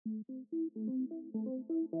Hello,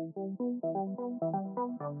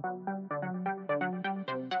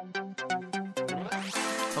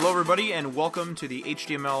 everybody, and welcome to the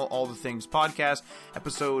HTML All the Things podcast,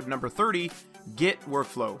 episode number 30, Git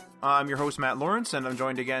Workflow. I'm your host, Matt Lawrence, and I'm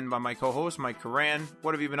joined again by my co-host, Mike Karan.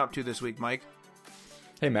 What have you been up to this week, Mike?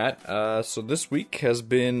 Hey, Matt. So this week has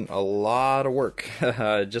been a lot of work,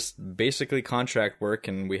 just basically contract work,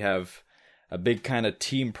 and we have a big kind of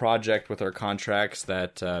team project with our contracts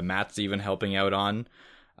that Matt's even helping out on,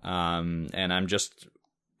 and I'm just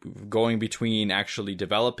going between actually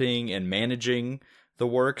developing and managing the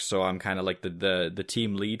work, so I'm kind of like the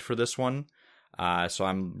team lead for this one. So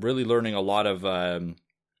I'm really learning a lot of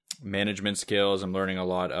management skills. I'm learning a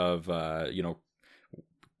lot of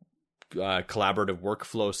collaborative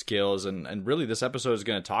workflow skills, and really this episode is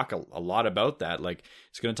going to talk a lot about that. Like,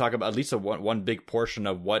 it's going to talk about at least one big portion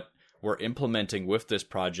of what we're implementing with this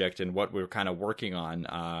project and what we're kind of working on.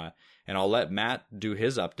 And I'll let Matt do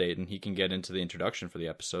his update, and he can get into the introduction for the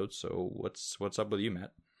episode. So what's up with you,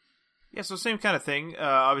 Matt? Yeah, so same kind of thing.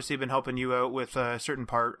 Obviously, I've been helping you out with a certain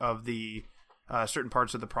part of the certain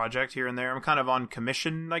parts of the project here and there. I'm kind of on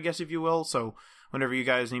commission, I guess, if you will. So whenever you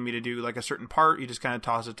guys need me to do like a certain part, you just kind of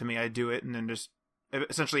toss it to me. I do it, and then just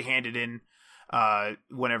essentially hand it in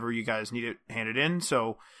whenever you guys need it handed in.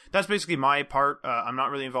 So that's basically my part. I'm not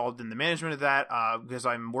really involved in the management of that because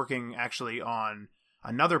I'm working actually on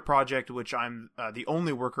another project, which I'm the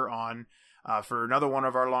only worker on. For another one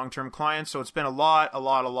of our long-term clients. So it's been a lot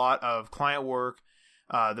of client work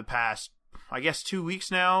the past, I guess, 2 weeks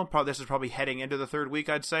now. This is probably heading into the third week,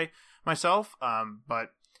 I'd say, myself.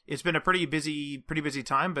 But it's been a pretty busy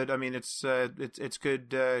time. But I mean, it's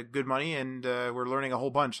good money, and we're learning a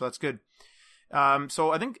whole bunch. So that's good.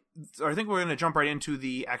 So I think we're going to jump right into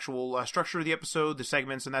the actual structure of the episode, the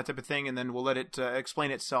segments and that type of thing, and then we'll let it explain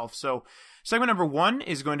itself. So segment number 1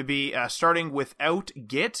 is going to be starting without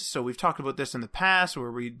Git. So we've talked about this in the past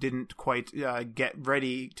where we didn't quite get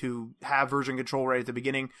ready to have version control right at the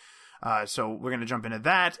beginning. So we're going to jump into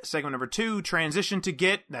that. Segment number 2, transition to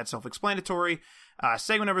Git. That's self-explanatory.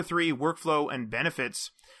 Segment number 3, workflow and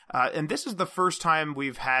benefits. And this is the first time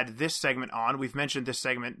we've had this segment on. We've mentioned this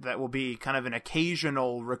segment that will be kind of an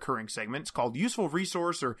occasional recurring segment. It's called Useful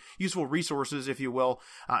Resource, or Useful Resources, if you will.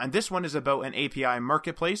 And this one is about an API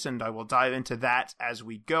marketplace, and I will dive into that as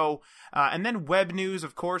we go. And then Web News,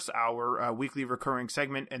 of course, our weekly recurring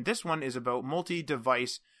segment. And this one is about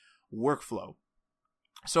multi-device workflow.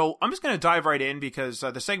 So I'm just going to dive right in because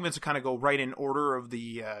the segments kind of go right in order of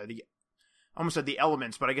the almost said the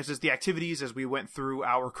elements, but I guess it's the activities as we went through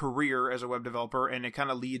our career as a web developer, and it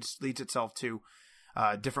kind of leads itself to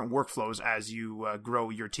different workflows as you grow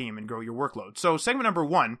your team and grow your workload. So segment number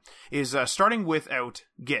 1 is starting without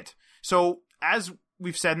Git. So as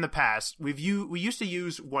we've said in the past, we used to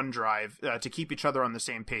use OneDrive to keep each other on the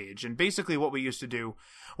same page. And basically what we used to do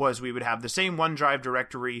was we would have the same OneDrive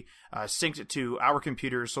directory synced to our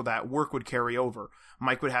computers so that work would carry over.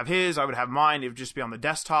 Mike would have his, I would have mine. It would just be on the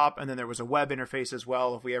desktop. And then there was a web interface as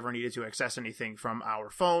well if we ever needed to access anything from our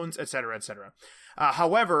phones, etc., etc.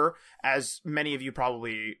 However, as many of you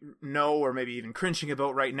probably know, or maybe even cringing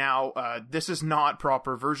about right now, this is not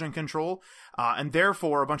proper version control. And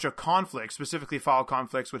therefore, a bunch of conflicts, specifically file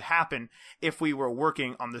conflicts, would happen if we were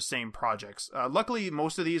working on the same projects. Luckily,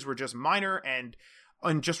 most of these were just minor and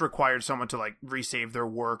just required someone to like resave their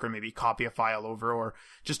work or maybe copy a file over or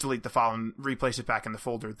just delete the file and replace it back in the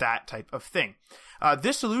folder, that type of thing.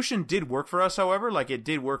 This solution did work for us, however. Like, it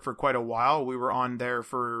did work for quite a while. We were on there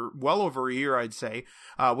for well over a year, I'd say,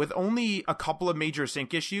 with only a couple of major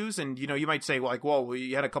sync issues. And, you might say, like, well,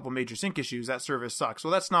 we had a couple major sync issues. That service sucks.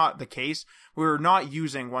 Well, that's not the case. We're not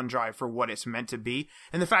using OneDrive for what it's meant to be.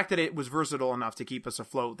 And the fact that it was versatile enough to keep us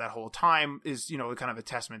afloat that whole time is, kind of a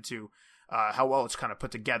testament to how well it's kind of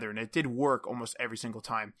put together, and it did work almost every single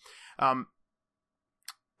time.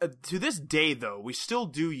 To this day, though, we still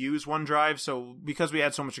do use OneDrive. So because we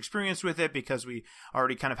had so much experience with it, because we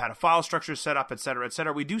already kind of had a file structure set up, et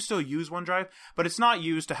cetera, we do still use OneDrive, but it's not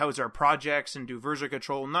used to house our projects and do version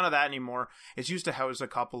control. None of that anymore. It's used to house a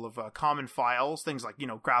couple of common files, things like,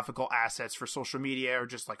 graphical assets for social media or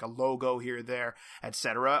just like a logo here or there, et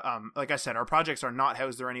cetera. Like I said, our projects are not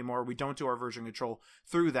housed there anymore. We don't do our version control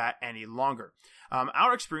through that any longer.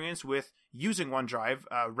 Our experience with using OneDrive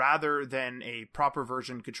rather than a proper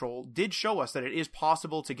version control did show us that it is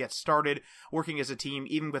possible to get started working as a team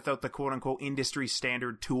even without the quote-unquote industry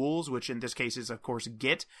standard tools, which in this case is, of course,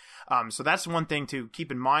 Git. So that's one thing to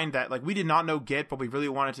keep in mind, that like we did not know Git, but we really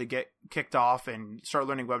wanted to get kicked off and start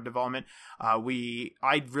learning web development.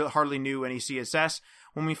 I hardly knew any CSS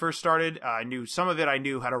when we first started. I knew some of it. I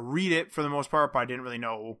knew how to read it for the most part, but I didn't really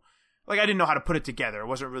know like I didn't know how to put it together. I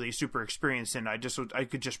wasn't really super experienced in it. I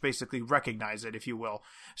could just basically recognize it, if you will.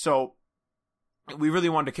 So we really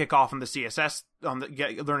wanted to kick off on the CSS,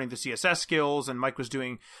 learning the CSS skills, and Mike was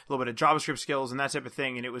doing a little bit of JavaScript skills and that type of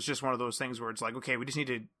thing. And it was just one of those things where it's like, okay, we just need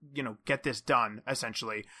to, get this done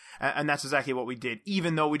essentially. And that's exactly what we did.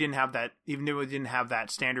 Even though we didn't have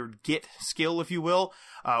that standard Git skill, if you will,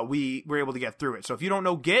 we were able to get through it. So if you don't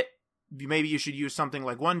know Git, maybe you should use something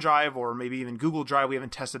like OneDrive or maybe even Google Drive. We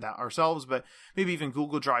haven't tested that ourselves, but maybe even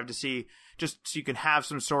Google Drive to see, just so you can have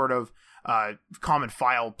some sort of common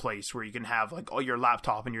file place where you can have like all your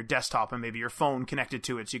laptop and your desktop and maybe your phone connected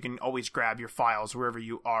to it, so you can always grab your files wherever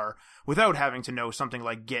you are without having to know something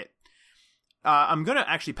like Git. I'm going to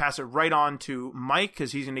actually pass it right on to Mike,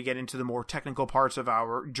 because he's going to get into the more technical parts of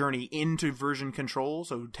our journey into version control.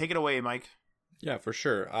 So take it away, Mike. Yeah, for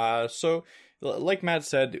sure. So like Matt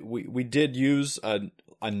said, we did use a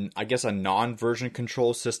non-version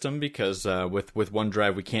control system, because with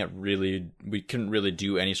OneDrive we couldn't really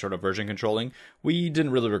do any sort of version controlling. We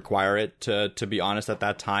didn't really require it, to be honest, at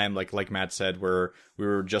that time. Like Matt said, we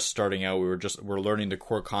were just starting out. We're learning the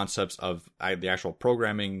core concepts of the actual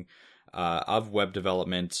programming, of web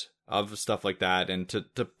development, of stuff like that, and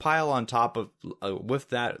to pile on top of with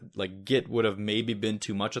that, like Git would have maybe been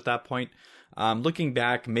too much at that point. Looking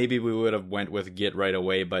back, maybe we would have went with Git right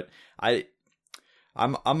away, but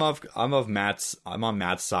I'm on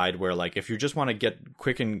Matt's side, where like if you just want to get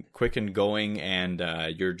quick and going, and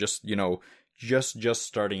you're just just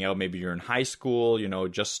starting out, maybe you're in high school,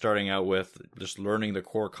 just starting out with just learning the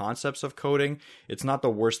core concepts of coding, it's not the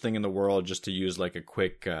worst thing in the world just to use like a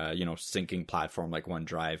quick syncing platform like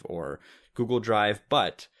OneDrive or Google Drive.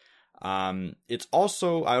 But I would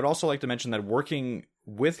also like to mention that working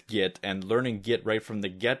with Git and learning Git right from the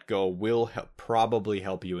get-go will probably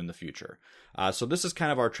help you in the future. So this is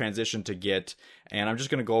kind of our transition to Git, and I'm just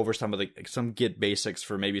going to go over some Git basics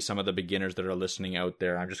for maybe some of the beginners that are listening out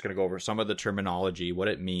there. I'm just going to go over some of the terminology, what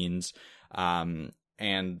it means,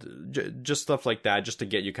 and just stuff like that, just to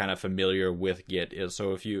get you kind of familiar with Git.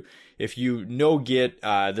 So if you know Git,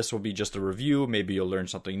 this will be just a review. Maybe you'll learn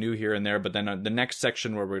something new here and there. But then the next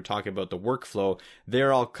section, where we're talking about the workflow,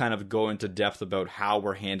 there I'll kind of go into depth about how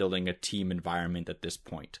we're handling a team environment at this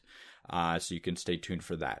point. So you can stay tuned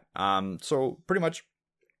for that. So pretty much,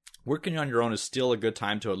 working on your own is still a good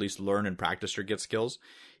time to at least learn and practice your Git skills.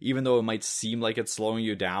 Even though it might seem like it's slowing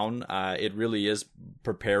you down, it really is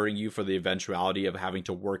preparing you for the eventuality of having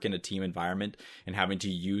to work in a team environment and having to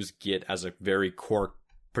use Git as a very core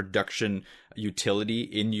production utility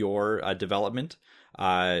in your development.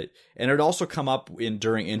 And it'd also come up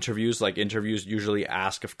during interviews. Like, interviews usually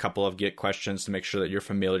ask a couple of Git questions to make sure that you're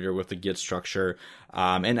familiar with the Git structure.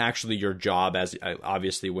 And actually your job, as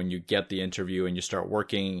obviously when you get the interview and you start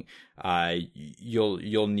working,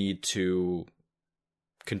 you'll need to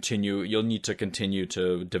continue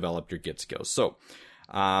to develop your Git skills. So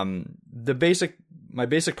my basic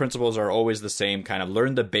principles are always the same. Kind of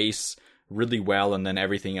learn the base really well, and then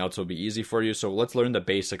everything else will be easy for you. So let's learn the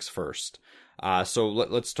basics first. So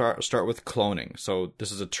let's start with cloning. So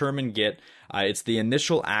this is a term in Git. It's the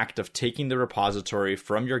initial act of taking the repository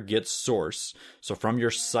from your Git source, so from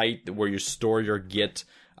your site where you store your Git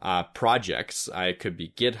projects. It could be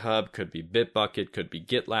GitHub, could be Bitbucket, could be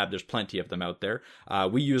GitLab. There's plenty of them out there.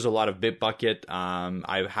 We use a lot of Bitbucket.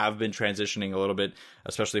 I have been transitioning a little bit,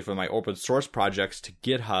 especially for my open source projects, to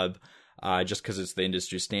GitHub, just because it's the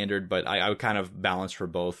industry standard. But I would kind of balance for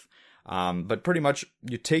both. But pretty much,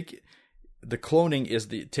 the cloning is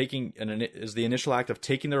the initial act of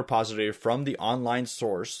taking the repository from the online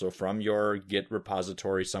source, so from your Git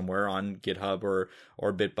repository somewhere on GitHub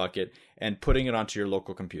or Bitbucket, and putting it onto your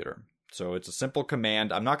local computer. So it's a simple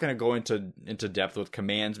command. I'm not going to go into depth with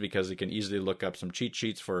commands, because you can easily look up some cheat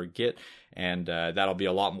sheets for Git, and that'll be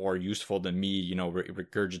a lot more useful than me,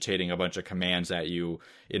 regurgitating a bunch of commands at you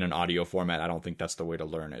in an audio format. I don't think that's the way to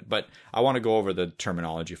learn it, but I want to go over the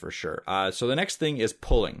terminology for sure. So the next thing is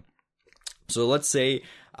pulling. So let's say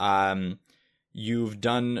you're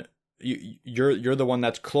the one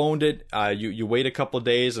that's cloned it. You wait a couple of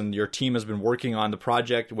days, and your team has been working on the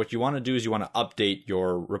project. What you want to do is you want to update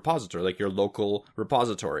your repository, like your local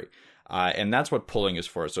repository. And that's what pulling is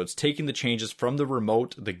for. So it's taking the changes from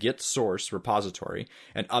the Git source repository,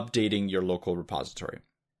 and updating your local repository.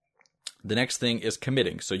 The next thing is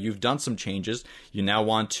committing. So you've done some changes. You now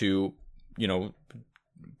want to,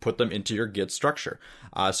 put them into your Git structure.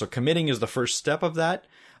 So committing is the first step of that.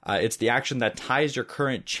 It's the action that ties your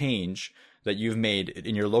current change that you've made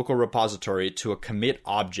in your local repository to a commit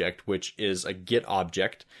object, which is a Git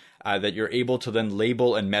object that you're able to then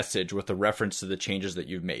label and message with a reference to the changes that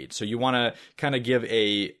you've made. So you want to kind of give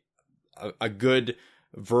a a good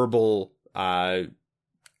verbal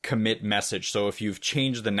commit message. So if you've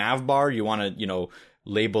changed the nav bar, you want to,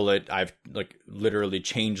 label it. I've like literally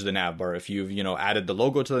changed the nav bar. If you've, added the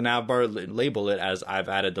logo to the nav bar, label it as I've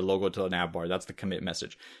added the logo to the nav bar. That's the commit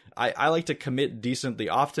message. I like to commit decently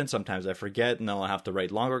often. Sometimes I forget and then I'll have to write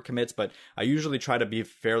longer commits, but I usually try to be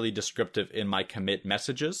fairly descriptive in my commit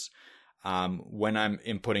messages when I'm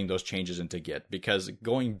inputting those changes into Git, because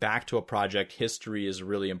going back to a project history is a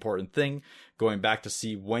really important thing. Going back to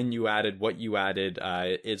see when you added, what you added,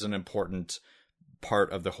 is an important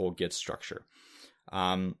part of the whole Git structure.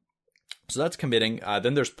 So that's committing.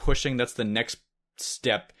 Then there's pushing. That's the next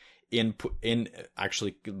step in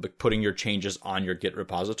actually putting your changes on your Git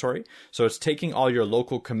repository. So it's taking all your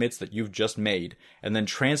local commits that you've just made and then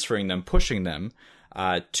transferring them, pushing them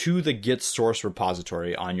to the Git source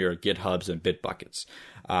repository on your GitHubs and Bitbuckets.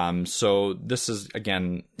 So this is,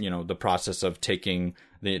 again, the process of taking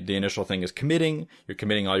the initial thing is committing. You're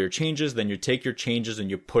committing all your changes. Then you take your changes and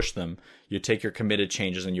you push them. You take your committed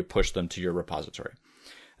changes and you push them to your repository.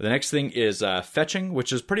 The next thing is fetching,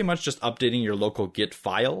 which is pretty much just updating your local Git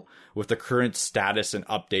file with the current status and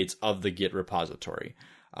updates of the Git repository.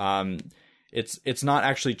 It's not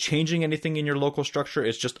actually changing anything in your local structure.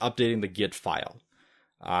 It's just updating the Git file.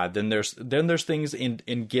 Then there's things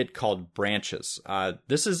in Git called branches.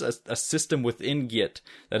 This is a system within Git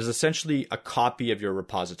that is essentially a copy of your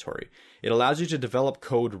repository. It allows you to develop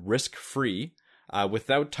code risk-free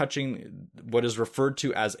without touching what is referred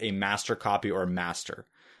to as a master copy or master.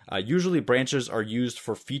 Usually branches are used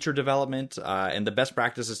for feature development, and the best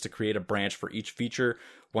practice is to create a branch for each feature.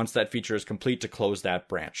 Once that feature is complete, to close that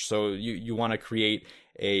branch. So you want to create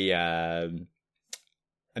a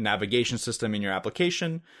navigation system in your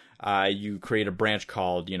application. You create a branch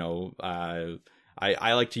called,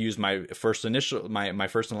 I like to use my first and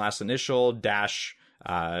last initial dash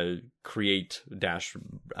create dash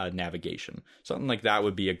navigation. Something like that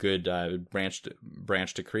would be a good branch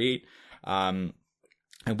to create.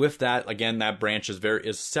 And with that, again, that branch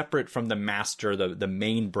is separate from the master, the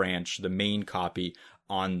main branch, the main copy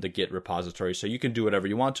on the Git repository. So you can do whatever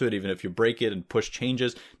you want to it. Even if you break it and push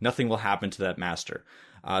changes, nothing will happen to that master.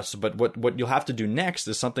 But what you'll have to do next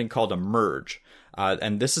is something called a merge.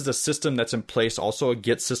 And this is a system that's in place. Also a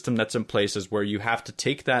Git system that's in place is where you have to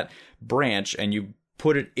take that branch and you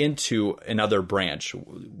put it into another branch,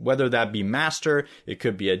 whether that be master, it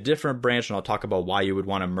could be a different branch. And I'll talk about why you would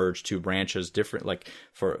want to merge two branches different, like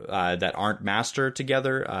for, that aren't master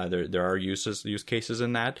together. There are use cases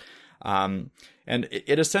in that. And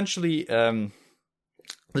it essentially, and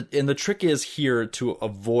the trick is here to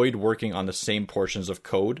avoid working on the same portions of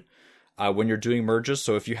code when you're doing merges.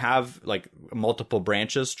 So if you have like multiple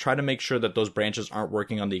branches, try to make sure that those branches aren't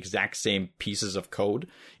working on the exact same pieces of code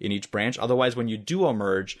in each branch. Otherwise, when you do a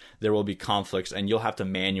merge, there will be conflicts and you'll have to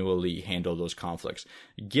manually handle those conflicts.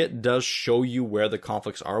 Git does show you where the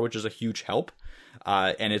conflicts are, which is a huge help.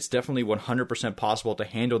 And it's definitely 100% possible to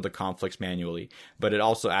handle the conflicts manually, but it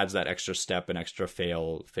also adds that extra step and extra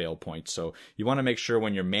fail point. So you want to make sure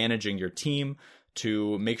when you're managing your team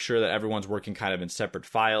to make sure that everyone's working kind of in separate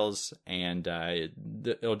files, and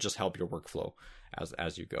it'll just help your workflow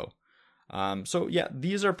as you go. So yeah,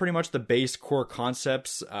 these are pretty much the base core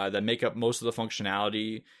concepts that make up most of the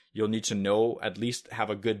functionality. You'll need to know, at least have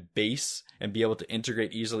a good base and be able to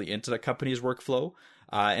integrate easily into the company's workflow.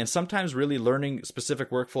 And sometimes really learning specific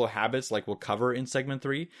workflow habits, like we'll cover in segment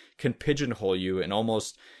 3, can pigeonhole you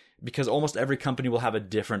because almost every company will have a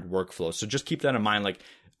different workflow. So just keep that in mind. Like,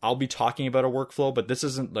 I'll be talking about a workflow, but this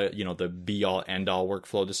isn't the be all end all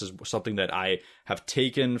workflow. This is something that I have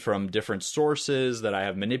taken from different sources that I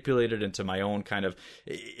have manipulated into my own kind of,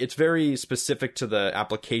 it's very specific to the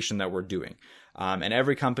application that we're doing. And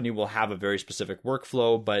every company will have a very specific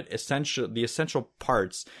workflow, but the essential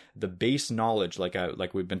parts, the base knowledge,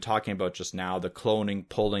 like we've been talking about just now, the cloning,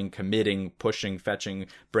 pulling, committing, pushing, fetching,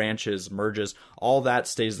 branches, merges, all that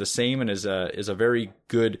stays the same and is a very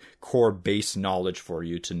good core base knowledge for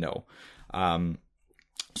you to know.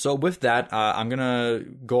 So with that, I'm gonna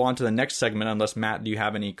go on to the next segment. Unless Matt, do you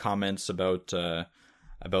have any comments about the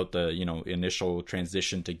initial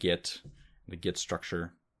transition to Git, the Git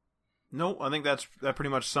structure? No, I think that pretty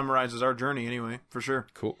much summarizes our journey anyway, for sure.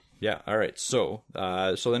 Cool. Yeah. All right. So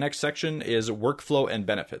the next section is workflow and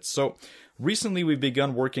benefits. So recently we've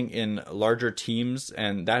begun working in larger teams,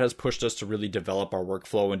 and that has pushed us to really develop our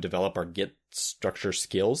workflow and develop our Git structure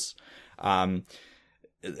skills. And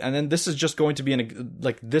then this is just going to be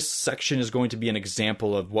this section is going to be an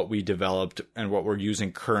example of what we developed and what we're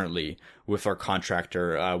using currently with our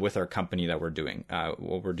contractor, with our company that we're doing,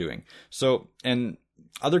 what we're doing. So, and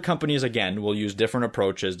other companies, again, will use different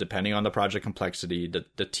approaches depending on the project complexity,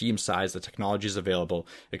 the team size, the technologies available,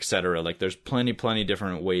 etc. Like there's plenty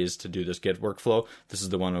different ways to do this Git workflow. This is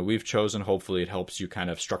the one that we've chosen. Hopefully it helps you kind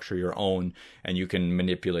of structure your own and you can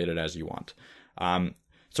manipulate it as you want.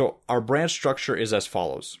 So our branch structure is as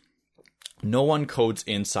follows. No one codes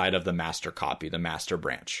inside of the master copy, the master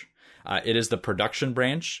branch. It is the production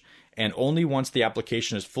branch, and only once the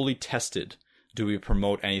application is fully tested do we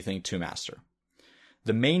promote anything to master.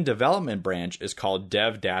 The main development branch is called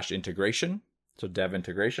dev-integration, so dev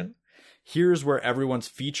integration. Here's where everyone's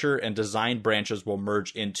feature and design branches will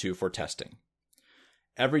merge into for testing.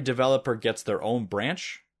 Every developer gets their own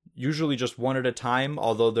branch, usually just one at a time,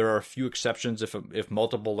 although there are a few exceptions if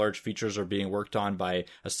multiple large features are being worked on by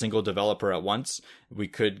a single developer at once. They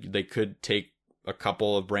could take a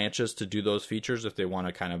couple of branches to do those features if they want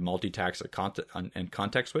to kind of multitask and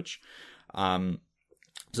context switch. So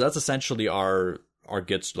that's essentially our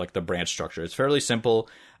Git's like the branch structure. It's fairly simple.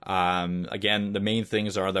 Again, the main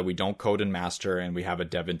things are that we don't code in master and we have a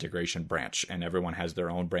dev integration branch, and everyone has their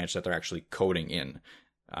own branch that they're actually coding in.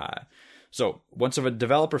 So once if a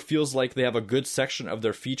developer feels like they have a good section of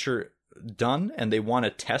their feature done and they want to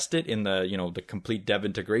test it in the complete dev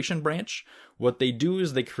integration branch, what they do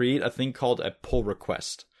is they create a thing called a pull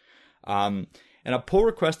request. And a pull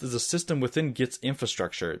request is a system within Git's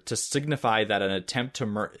infrastructure to signify that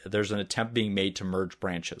there's an attempt being made to merge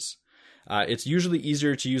branches. It's usually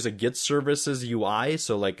easier to use a Git services UI,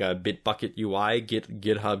 so like a Bitbucket UI,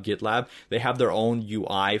 GitHub, GitLab. They have their own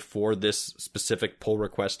UI for this specific pull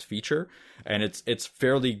request feature, and it's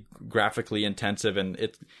fairly graphically intensive, and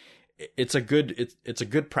it's a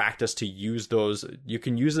good practice to use those. You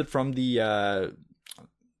can use it from the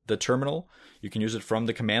terminal. You can use it from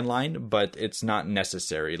the command line, but it's not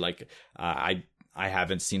necessary. Like I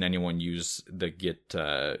haven't seen anyone use the Git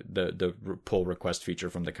the pull request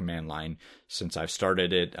feature from the command line since I've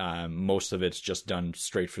started it. Most of it's just done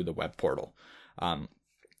straight through the web portal.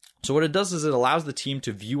 So what it does is it allows the team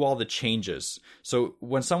to view all the changes. So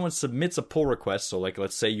when someone submits a pull request, so like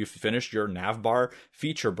let's say you finished your navbar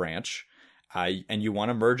feature branch, and you want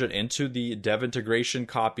to merge it into the dev integration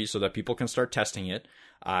copy so that people can start testing it,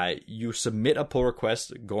 you submit a pull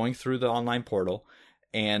request going through the online portal,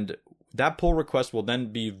 and that pull request will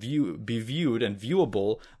then be viewed and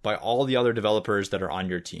viewable by all the other developers that are on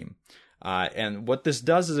your team. And what this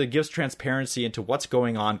does is it gives transparency into what's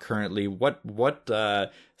going on currently, what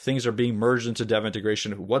things are being merged into dev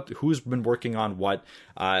integration, who's been working on what.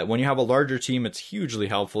 When you have a larger team, it's hugely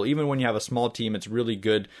helpful. Even when you have a small team, it's really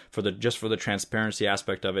good for the transparency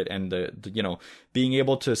aspect of it, and the being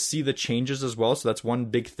able to see the changes as well. So that's one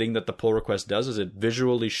big thing that the pull request does, is it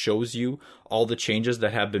visually shows you all the changes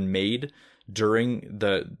that have been made during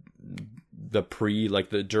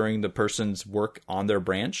during the person's work on their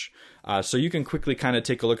branch. So you can quickly kind of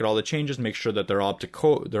take a look at all the changes, make sure that they're up to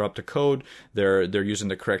code, they're using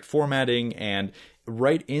the correct formatting, and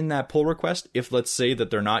right in that pull request, if let's say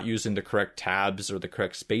that they're not using the correct tabs or the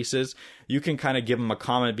correct spaces, you can kind of give them a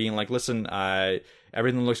comment being like, listen,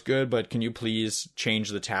 everything looks good, but can you please change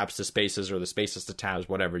the tabs to spaces or the spaces to tabs,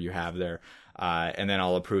 whatever you have there. And then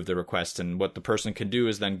I'll approve the request. And what the person can do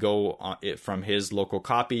is then go on it from his local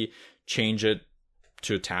copy, change it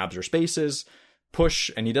to tabs or spaces,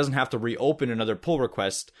 push, and he doesn't have to reopen another pull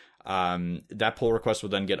request. That pull request will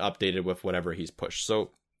then get updated with whatever he's pushed.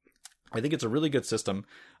 So I think it's a really good system,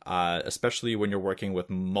 especially when you're working with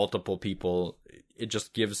multiple people. It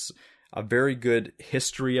just gives a very good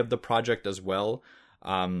history of the project as well.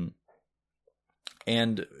 And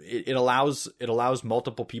it allows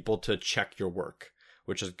multiple people to check your work,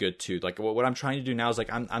 which is good too. Like what I'm trying to do now is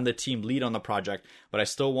like I'm the team lead on the project, but I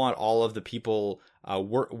still want all of the people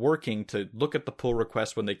working to look at the pull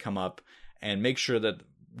requests when they come up and make sure that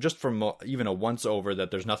just from even a once over that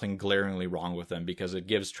there's nothing glaringly wrong with them, because it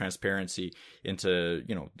gives transparency into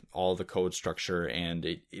all the code structure, and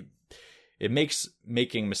it makes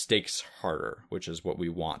making mistakes harder, which is what we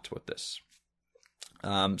want with this.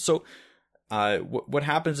 What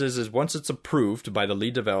happens is once it's approved by the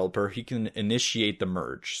lead developer, he can initiate the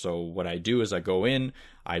merge. So what I do is I go in,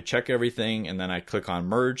 I check everything, and then I click on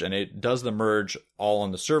merge, and it does the merge all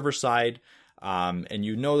on the server side. And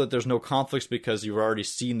you know that there's no conflicts because you've already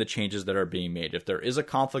seen the changes that are being made. If there is a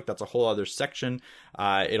conflict, that's a whole other section.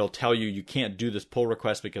 It'll tell you can't do this pull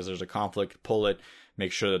request because there's a conflict. Pull it,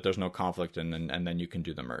 make sure that there's no conflict, and then you can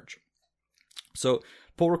do the merge. So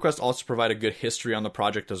pull requests also provide a good history on the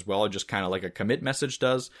project as well, just kind of like a commit message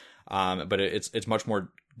does. But it's much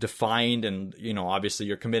more defined, and obviously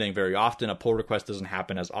you're committing very often. A pull request doesn't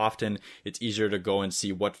happen as often. It's easier to go and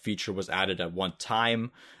see what feature was added at one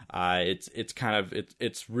time.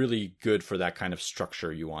 It's really good for that kind of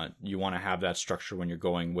structure. You want to have that structure when you're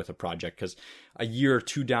going with a project, because a year or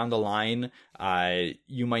two down the line,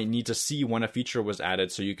 you might need to see when a feature was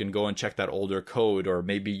added, so you can go and check that older code, or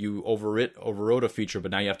maybe you overrode a feature,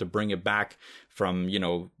 but now you have to bring it back from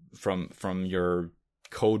your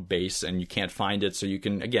code base and you can't find it. So you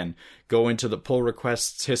can, again, go into the pull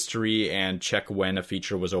requests history and check when a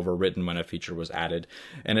feature was overwritten, when a feature was added.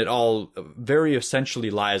 And it all very essentially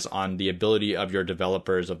lies on the ability of your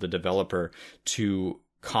developers, of the developer, to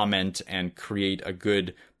comment and create a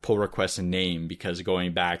good pull request name, because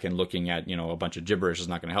going back and looking at, a bunch of gibberish is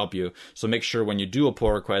not going to help you. So make sure when you do a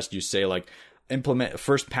pull request, you say like, implement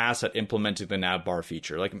first pass at implementing the navbar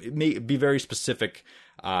feature. Like, be very specific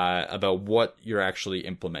about what you're actually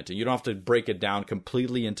implementing. You don't have to break it down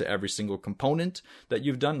completely into every single component that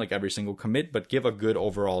you've done, like every single commit, but give a good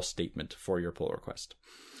overall statement for your pull request.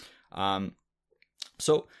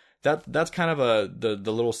 So that's kind of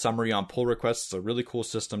the little summary on pull requests. It's a really cool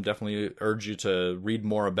system. Definitely urge you to read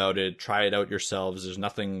more about it, try it out yourselves. There's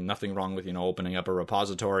nothing wrong with opening up a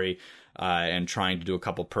repository and trying to do a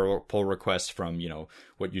couple pull requests from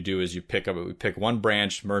what you do is you pick one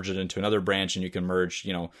branch, merge it into another branch, and you can merge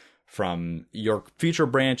from your feature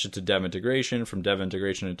branch into dev integration, from dev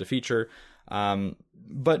integration into feature.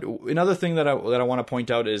 But another thing that I want to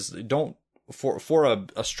point out is for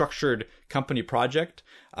a structured company project,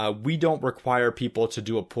 we don't require people to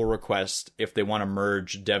do a pull request if they want to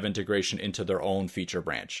merge dev integration into their own feature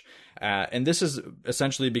branch. And this is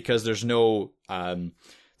essentially because there's no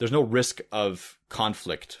risk of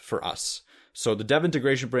conflict for us. So the dev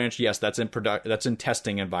integration branch, yes, that's in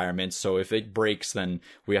testing environments. So if it breaks, then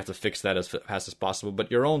we have to fix that as fast as possible.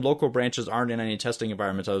 But your own local branches aren't in any testing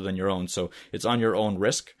environments other than your own. So it's on your own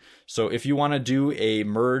risk. So if you want to do a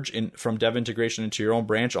merge from dev integration into your own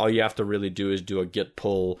branch, all you have to really do is do a git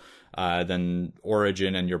pull, then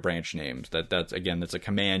origin and your branch names. That's a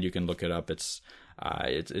command. You can look it up. It's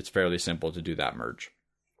fairly simple to do that merge.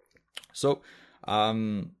 So,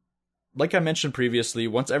 like I mentioned previously,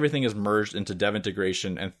 once everything is merged into dev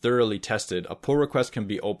integration and thoroughly tested, a pull request can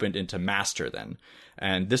be opened into master then.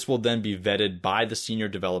 And this will then be vetted by the senior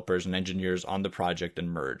developers and engineers on the project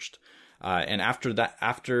and merged. And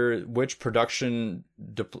after which production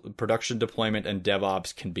deployment and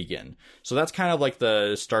DevOps can begin. So that's kind of like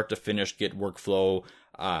the start to finish Git workflow.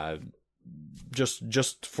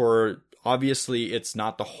 Just for, obviously, it's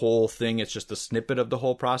not the whole thing. It's just a snippet of the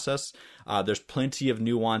whole process. There's plenty of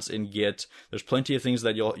nuance in Git. There's plenty of things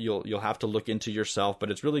that you'll have to look into yourself,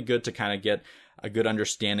 but it's really good to kind of get a good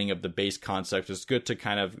understanding of the base concept. It's good to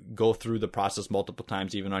kind of go through the process multiple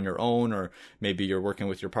times, even on your own, or maybe you're working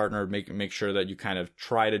with your partner. Make sure that you kind of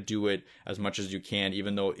try to do it as much as you can,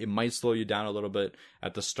 even though it might slow you down a little bit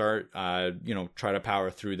at the start. Try to power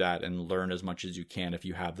through that and learn as much as you can if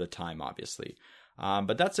you have the time, obviously.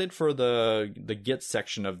 But that's it for the Git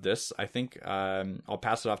section of this. I think I'll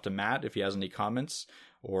pass it off to Matt if he has any comments,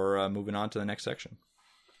 or moving on to the next section.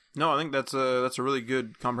 No, I think that's a really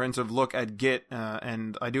good comprehensive look at Git,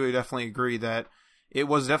 and I do definitely agree that it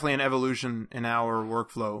was definitely an evolution in our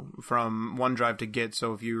workflow from OneDrive to Git.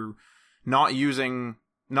 So if you're not using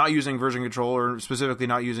version control, or specifically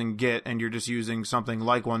not using Git, and you're just using something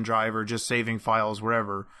like OneDrive or just saving files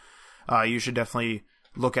wherever, you should definitely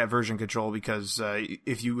look at version control, because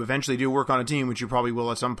if you eventually do work on a team, which you probably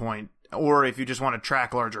will at some point, or if you just want to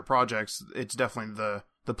track larger projects, it's definitely the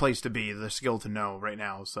place to be, the skill to know right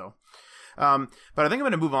now. So, but I think I'm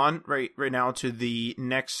going to move on right now to the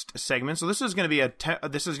next segment. So this is going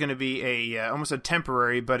to be almost a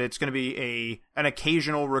temporary, but it's going to be an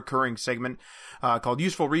occasional recurring segment called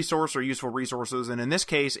Useful Resource or Useful Resources, and in this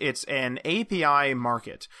case, it's an API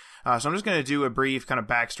market. So I'm just going to do a brief kind of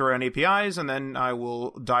backstory on APIs, and then I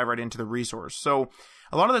will dive right into the resource. So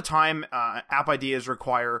a lot of the time, app ideas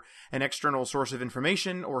require an external source of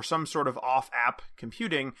information or some sort of off-app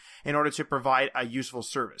computing in order to provide a useful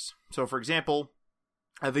service. So, for example,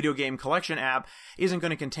 a video game collection app isn't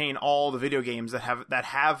going to contain all the video games that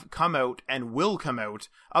have come out and will come out.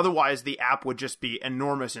 Otherwise, the app would just be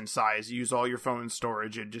enormous in size. Use all your phone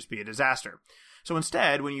storage, it'd just be a disaster. So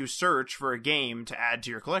instead, when you search for a game to add to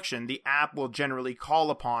your collection, the app will generally call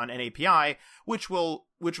upon an API, which will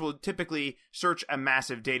which will typically search a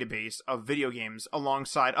massive database of video games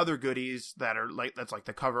alongside other goodies that are that's like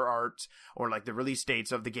the cover art or like the release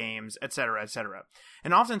dates of the games, etc., etc.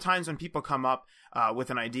 And oftentimes when people come up with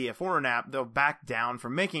an idea for an app, they'll back down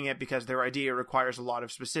from making it because their idea requires a lot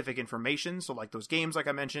of specific information. So like those games, like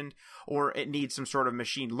I mentioned, or it needs some sort of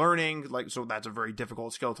machine learning, so that's a very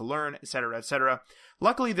difficult skill to learn, etc., etc.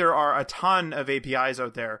 Luckily, there are a ton of APIs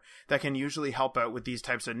out there that can usually help out with these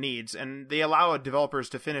types of needs, and they allow developers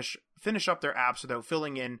to finish up their apps without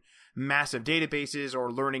filling in massive databases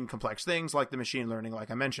or learning complex things like the machine learning,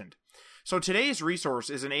 like I mentioned. So today's resource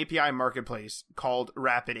is an API marketplace called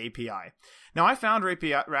Rapid API. Now, I found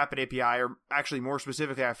Rapid API, or actually more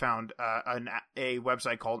specifically, I found a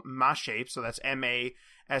website called Mashape, so that's MASHAPE.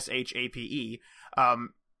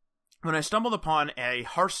 When I stumbled upon a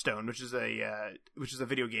Hearthstone, which is a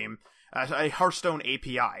video game, a Hearthstone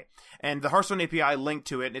API, and the Hearthstone API linked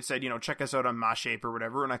to it, and it said, check us out on Mashape or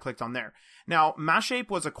whatever, and I clicked on there. Now, Mashape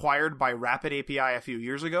was acquired by Rapid API a few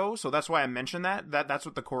years ago, so that's why I mentioned that's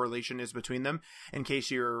what the correlation is between them, in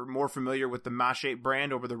case you're more familiar with the Mashape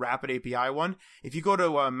brand over the Rapid API one. If you go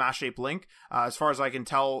to a Mashape link, as far as I can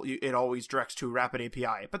tell, it always directs to Rapid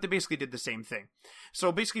API, but they basically did the same thing.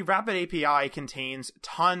 So basically, Rapid API contains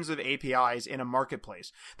tons of APIs in a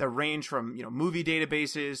marketplace that range from, movie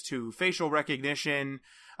databases to facial recognition,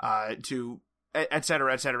 to et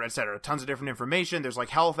cetera, et cetera, et cetera. Tons of different information. There's like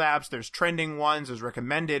health apps, there's trending ones, there's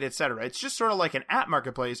recommended, et cetera. It's just sort of like an app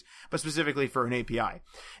marketplace, but specifically for an API.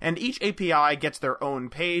 And each API gets their own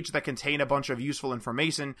page that contain a bunch of useful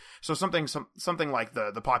information. So something like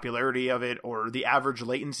the popularity of it, or the average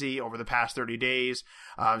latency over the past 30 days.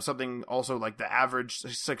 Something also like the average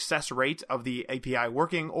success rate of the API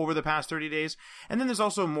working over the past 30 days. And then there's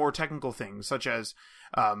also more technical things, such as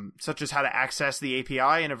how to access the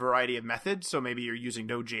API in a variety of methods. So maybe you're using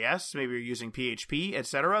Node.js, maybe you're using PHP,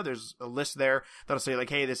 etc. There's a list there that'll say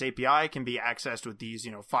like, hey, this API can be accessed with these,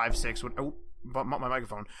 5, 6, my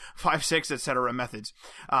microphone, 5, 6, etc. methods.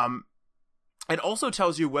 It also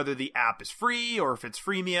tells you whether the app is free or if it's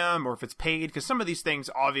freemium or if it's paid, because some of these things,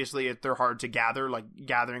 obviously, they're hard to gather, like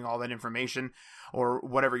gathering all that information or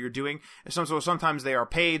whatever you're doing. So sometimes they are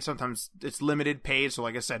paid, sometimes it's limited paid. So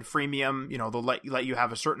like I said, freemium, they'll let you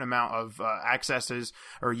have a certain amount of accesses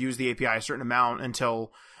or use the API a certain amount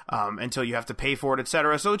until you have to pay for it,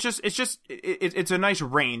 etc. So it's a nice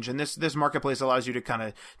range, and this marketplace allows you to kind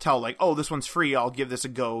of tell like, oh, this one's free, I'll give this a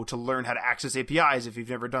go to learn how to access APIs if you've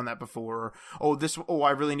never done that before. Or,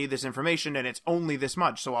 I really need this information and it's only this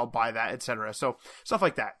much, so I'll buy that, etc. So stuff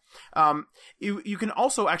like that. You can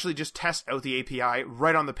also actually just test out the API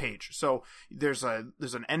right on the page. So there's an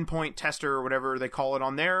endpoint tester or whatever they call it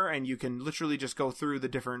on there, and you can literally just go through the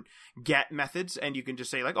different get methods, and you can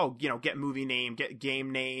just say like, oh, get movie name, get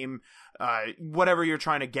game name, whatever you're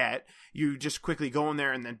trying to get. You just quickly go in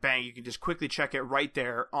there, and then bang, you can just quickly check it right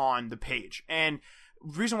there on the page. And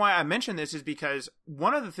the reason why I mention this is because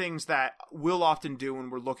one of the things that we'll often do when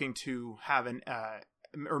we're looking to have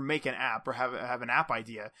or make an app or have an app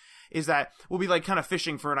idea is that we'll be like kind of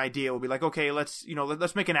fishing for an idea. We'll be like, okay, let's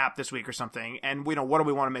make an app this week or something. And what do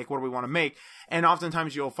we want to make? What do we want to make? And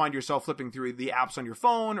oftentimes you'll find yourself flipping through the apps on your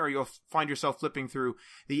phone, or you'll find yourself flipping through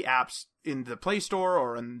the apps in the Play Store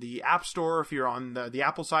or in the App Store if you're on the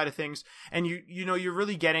Apple side of things. And you're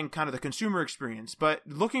really getting kind of the consumer experience. But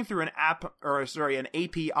looking through an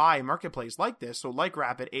API marketplace like this, so like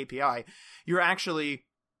Rapid API, you're actually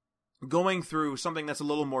going through something that's a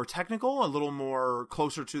little more technical, a little more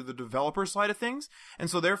closer to the developer side of things. And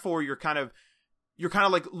so therefore you're kind of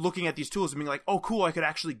like looking at these tools and being like, oh, cool, I could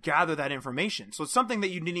actually gather that information. So it's something that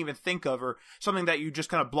you didn't even think of, or something that you just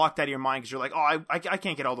kind of blocked out of your mind because you're like, oh, I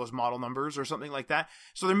can't get all those model numbers or something like that.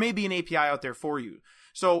 So there may be an API out there for you.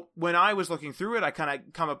 So when I was looking through it, I kind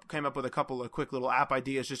of came up with a couple of quick little app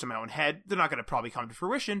ideas just in my own head. They're not going to probably come to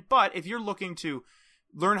fruition, but if you're looking to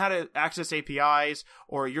learn how to access APIs,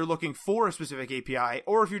 or you're looking for a specific API,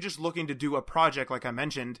 or if you're just looking to do a project like I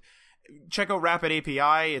mentioned, check out Rapid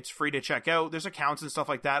API. It's free to check out. There's accounts and stuff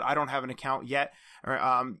like that. I don't have an account yet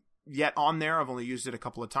on there. I've only used it a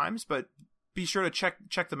couple of times, but be sure to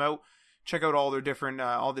check them out. Check out all the different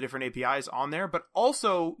APIs on there. But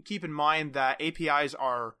also keep in mind that APIs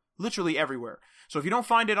are literally everywhere. So if you don't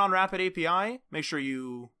find it on Rapid API, make sure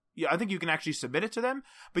I think you can actually submit it to them,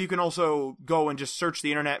 but you can also go and just search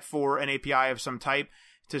the internet for an API of some type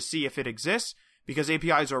to see if it exists, because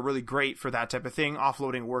APIs are really great for that type of thing,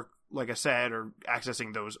 offloading work, like I said, or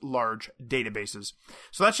accessing those large databases.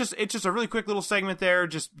 So it's just a really quick little segment there.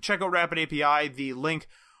 Just check out Rapid API. The link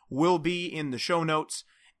will be in the show notes,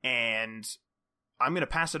 and I'm going to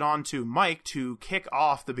pass it on to Mike to kick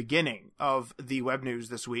off the beginning of the web news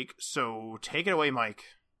this week. So take it away, Mike.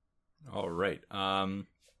 All right.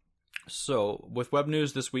 So with web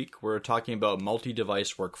news this week, we're talking about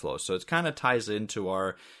multi-device workflow. So it kind of ties into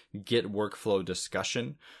our Git workflow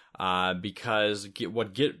discussion, because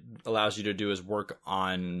what Git allows you to do is work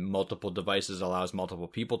on multiple devices, allows multiple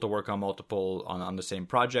people to work on on the same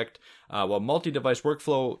project. What multi-device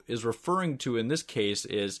workflow is referring to in this case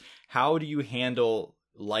is how do you handle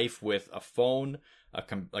life with a phone, a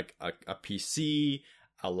PC,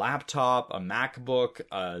 a laptop, a MacBook,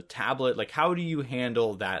 a tablet. Like, how do you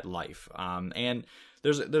handle that life? And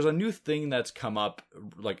there's a new thing that's come up,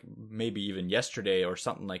 like maybe even yesterday or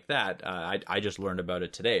something like that. I just learned about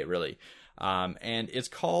it today, really. And it's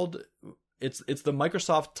called it's the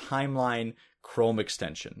Microsoft Timeline Chrome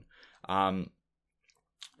extension.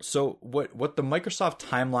 So what the Microsoft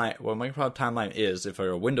Timeline is, if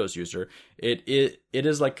you're a Windows user, it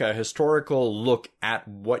is like a historical look at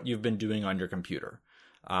what you've been doing on your computer.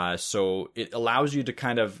 So it allows you to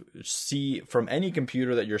kind of see from any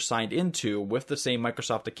computer that you're signed into with the same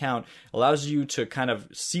Microsoft account, allows you to kind of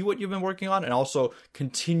see what you've been working on and also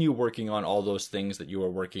continue working on all those things that you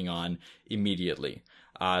were working on immediately.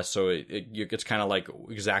 So it's kind of like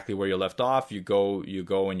exactly where you left off. You go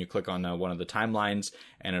and you click on one of the timelines,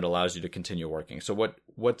 and it allows you to continue working. So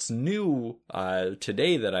what's new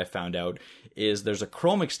today that I found out is there's a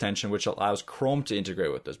Chrome extension which allows Chrome to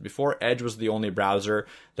integrate with this. Before, Edge was the only browser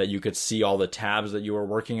that you could see all the tabs that you were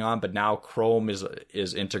working on, but now Chrome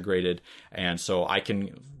is integrated, and so I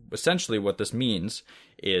can essentially what this means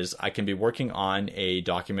is I can be working on a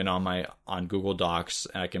document on Google Docs,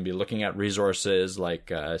 and I can be looking at resources like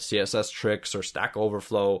CSS tricks or Stack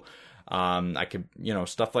Overflow. I could,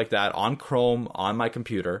 stuff like that on Chrome on my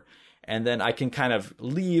computer, and then I can kind of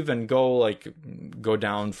leave and go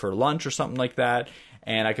down for lunch or something like that,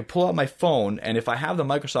 and I can pull out my phone, and if I have the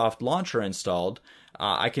Microsoft Launcher installed,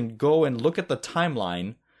 I can go and look at the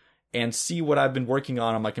timeline and see what I've been working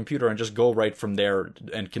on my computer and just go right from there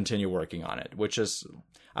and continue working on it, which is,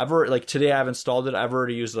 today I've installed it. I've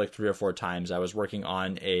already used it 3 or 4 times. I was working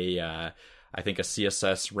on I think a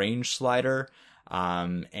CSS range slider,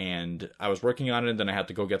 and I was working on it, and then I had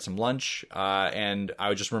to go get some lunch, and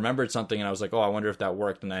I just remembered something, and I was like, oh, I wonder if that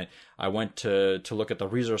worked, and I went to look at the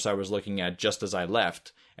resource I was looking at just as I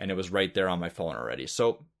left, and it was right there on my phone already.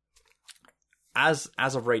 So as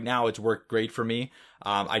of right now, it's worked great for me.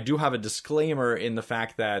 I do have a disclaimer in the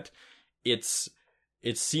fact that it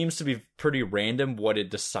seems to be pretty random what it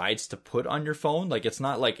decides to put on your phone. Like, it's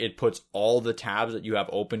not like it puts all the tabs that you have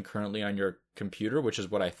open currently on your computer, which is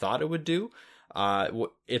what I thought it would do.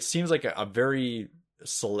 It seems like a very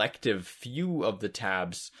selective few of the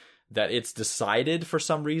tabs that it's decided for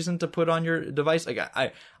some reason to put on your device. Like,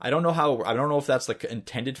 I don't know how, I don't know if that's like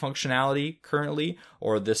intended functionality currently,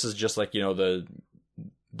 or this is just like,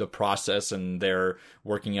 the process and they're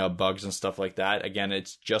working out bugs and stuff like that. Again,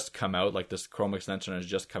 it's just come out, like this Chrome extension has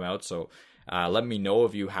just come out. So let me know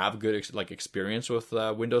if you have good experience with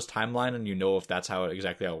Windows Timeline, and if that's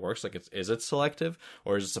exactly how it works. Like, is it selective,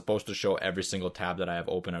 or is it supposed to show every single tab that I have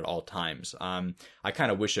open at all times? I kind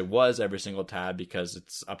of wish it was every single tab because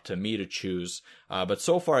it's up to me to choose. But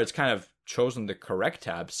so far, it's kind of chosen the correct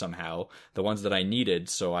tabs somehow, the ones that I needed.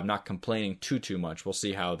 So I'm not complaining too much. We'll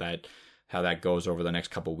see how that goes over the next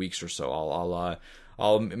couple weeks or so.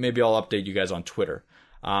 I'll maybe update you guys on Twitter.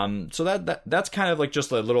 So that's kind of like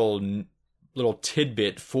just a little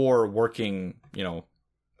tidbit for working,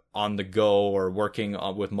 on the go or working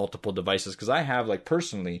with multiple devices. Because I have,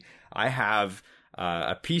 personally, I have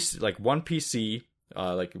a PC, one PC,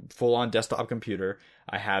 full on desktop computer.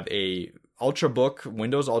 I have a Ultrabook,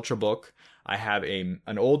 Windows Ultrabook. I have an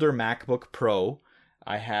older MacBook Pro.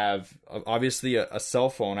 I have obviously a cell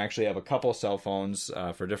phone. I actually have a couple of cell phones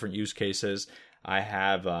for different use cases. I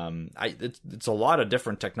have it's a lot of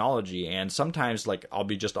different technology, and sometimes I'll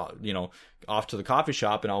be just off to the coffee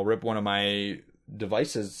shop and I'll rip one of my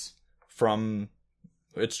devices from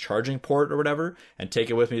its charging port or whatever and take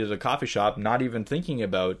it with me to the coffee shop, not even thinking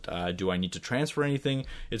about do I need to transfer anything.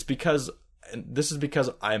 This is because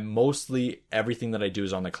everything that I do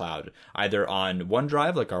is on the cloud, either on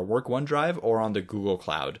OneDrive, like our work OneDrive, or on the Google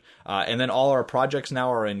Cloud. And then all our projects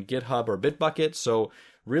now are in GitHub or Bitbucket. So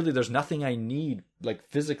really, there's nothing I need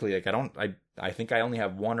physically. I think I only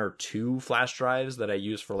have 1 or 2 flash drives that I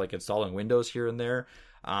use for installing Windows here and there.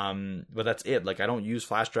 But that's it. I don't use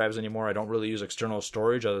flash drives anymore. I don't really use external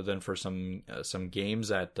storage other than for some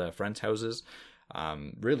games at friends' houses.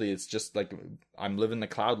 Really, it's just I'm living the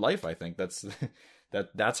cloud life. I think that's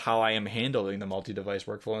how I am handling the multi-device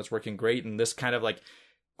workflow, and it's working great. And this kind of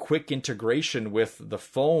quick integration with the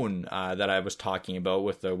phone that I was talking about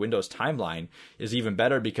with the Windows timeline is even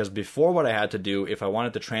better, because before, what I had to do if I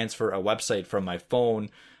wanted to transfer a website from my phone,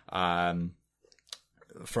 from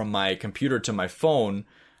my computer to my phone,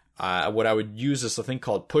 what I would use is a thing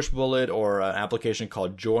called Pushbullet, or an application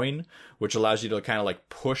called Join, which allows you to kind of like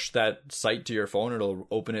push that site to your phone. It'll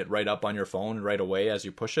open it right up on your phone right away as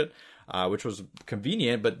you push it, which was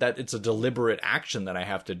convenient, but that it's a deliberate action that I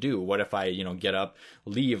have to do. What if I, get up,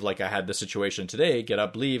 leave, like I had the situation today, get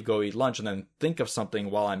up, leave, go eat lunch, and then think of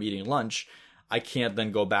something while I'm eating lunch? I can't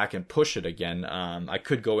then go back and push it again. I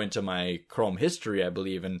could go into my Chrome history, I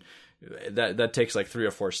believe, and that takes like 3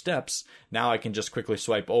 or 4 steps. Now I can just quickly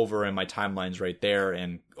swipe over and my timeline's right there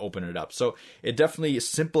and open it up. So it definitely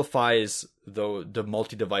simplifies the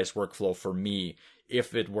multi-device workflow for me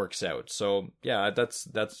if it works out. So yeah, that's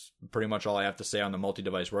pretty much all I have to say on the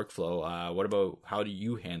multi-device workflow. What about, how do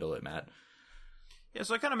you handle it, Matt? Yeah,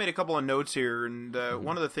 so I kind of made a couple of notes here, and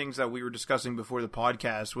one of the things that we were discussing before the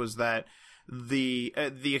podcast was that the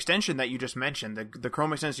extension that you just mentioned, the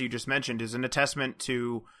Chrome extension you just mentioned, is an attestament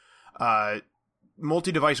to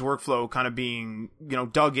multi-device workflow kind of being,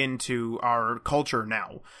 dug into our culture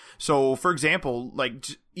now. So, for example, like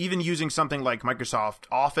even using something like Microsoft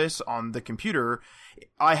Office on the computer,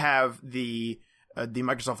 I have the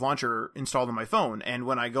Microsoft Launcher installed on my phone, and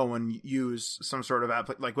when I go and use some sort of app,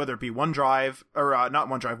 like whether it be OneDrive or not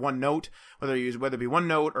OneDrive, OneNote, whether it be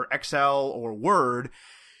OneNote or Excel or Word,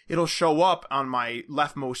 it'll show up on my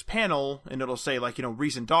leftmost panel, and it'll say like,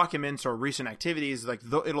 recent documents or recent activities, like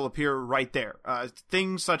it'll appear right there.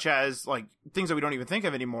 Things such as like things that we don't even think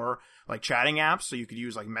of anymore, like chatting apps. So you could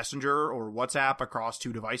use like Messenger or WhatsApp across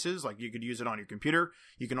 2 devices. Like you could use it on your computer.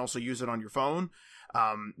 You can also use it on your phone.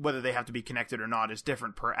 Whether they have to be connected or not is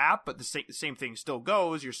different per app, but the same thing still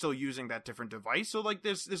goes. You're still using that different device. So like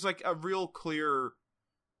there's like a real clear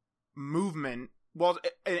movement. Well,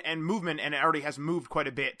 and movement, and it already has moved quite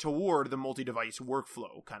a bit toward the multi-device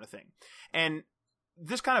workflow kind of thing. And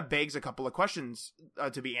this kind of begs a couple of questions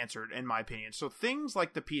to be answered, in my opinion. So things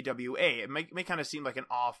like the PWA, it may kind of seem like an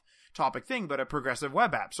off-topic thing, but a progressive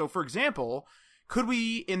web app. So, for example, could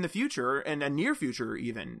we, in the future, in a near future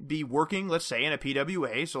even, be working, let's say, in a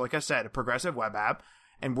PWA, so like I said, a progressive web app,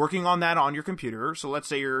 and working on that on your computer? So let's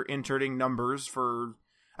say you're inserting numbers for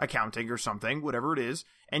accounting or something, whatever it is,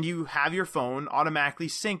 and you have your phone automatically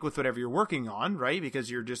sync with whatever you're working on, right? Because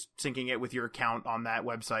you're just syncing it with your account on that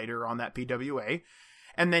website or on that PWA.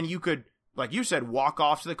 And then you could, like you said, walk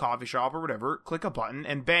off to the coffee shop or whatever, click a button,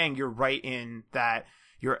 and bang, you're right in that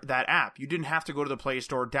app. You didn't have to go to the Play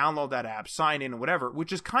Store, download that app, sign in, or whatever,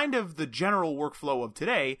 which is kind of the general workflow of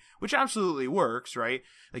today, which absolutely works, right?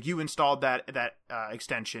 Like you installed that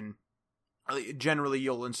extension. Generally,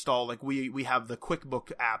 you'll install, like we have the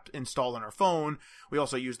QuickBook app installed on our phone. We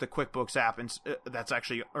also use the QuickBooks app, and that's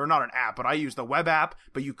actually, or not an app, but I use the web app,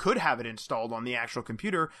 but you could have it installed on the actual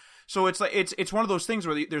computer. So it's like, it's one of those things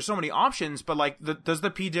where there's so many options, but like, does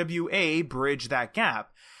the PWA bridge that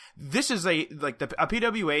gap? This is a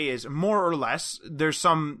PWA is more or less, there's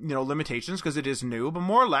some, limitations because it is new, but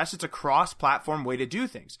more or less it's a cross-platform way to do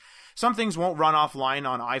things. Some things won't run offline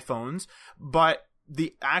on iPhones, but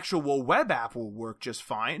the actual web app will work just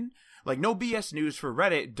fine. Like No BS News for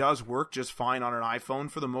Reddit does work just fine on an iPhone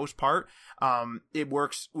for the most part. It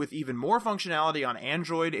works with even more functionality on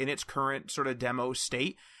Android in its current sort of demo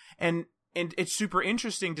state. And it's super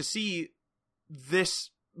interesting to see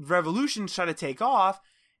this revolution try to take off.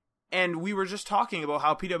 And we were just talking about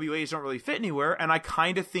how PWAs don't really fit anywhere. And I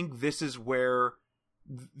kind of think this is where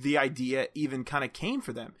the idea even kind of came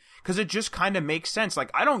for them. Because it just kind of makes sense.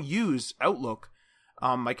 Like, I don't use Outlook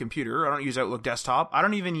on my computer. I don't use Outlook desktop. I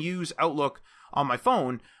don't even use Outlook on my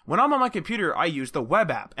phone. When I'm on my computer, I use the web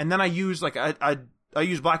app. And then I use like I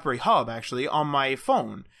use BlackBerry Hub actually on my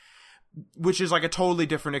phone, which is like a totally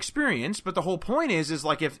different experience. But the whole point is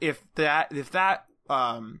like if that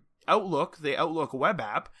Outlook, the Outlook web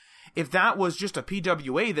app, if that was just a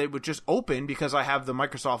PWA that would just open because I have the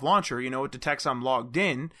Microsoft Launcher, it detects I'm logged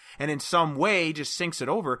in and in some way just syncs it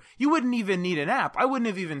over, you wouldn't even need an app. I wouldn't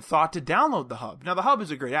have even thought to download the Hub. Now, the Hub is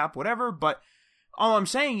a great app, whatever, but all I'm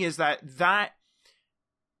saying is that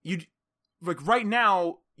you, like right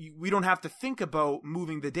now, we don't have to think about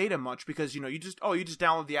moving the data much because, you just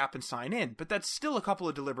download the app and sign in. But that's still a couple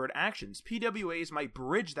of deliberate actions. PWAs might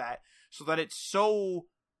bridge that so that it's so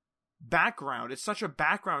background. It's such a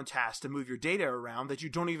background task to move your data around that you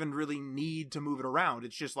don't even really need to move it around.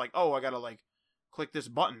 It's just like, oh, I gotta like click this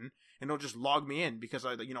button and it'll just log me in because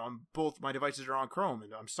I'm both my devices are on Chrome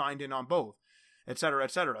and I'm signed in on both, etc.,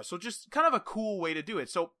 etc. So just kind of a cool way to do it.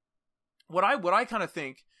 So what I kind of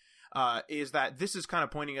think is that this is kind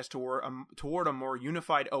of pointing us toward a more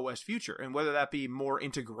unified OS future, and whether that be more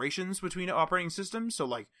integrations between operating systems. So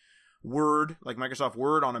like Word, like Microsoft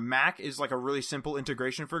Word on a Mac is like a really simple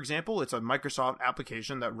integration. For example, it's a Microsoft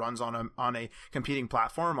application that runs on a competing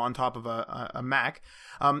platform on top of a Mac.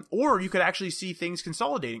 Or you could actually see things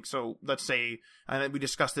consolidating. So let's say, and we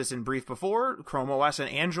discussed this in brief before, Chrome OS and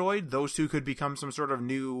Android, those two could become some sort of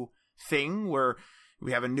new thing where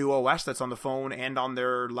we have a new OS that's on the phone and on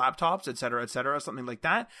their laptops, et cetera, something like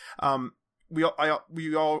that. We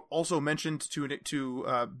all also mentioned to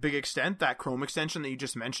a big extent that Chrome extension that you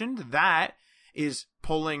just mentioned, that is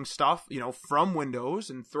pulling stuff, from Windows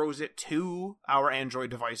and throws it to our Android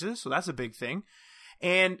devices. So that's a big thing.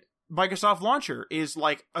 And Microsoft Launcher is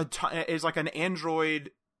like an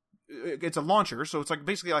Android. It's a launcher, so it's like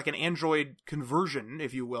basically like an Android conversion,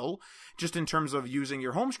 if you will, just in terms of using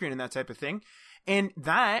your home screen and that type of thing. And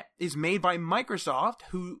that is made by Microsoft,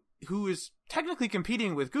 who is technically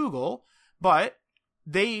competing with Google, but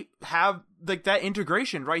they have like that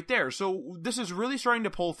integration right there. So this is really starting to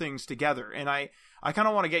pull things together. And I kind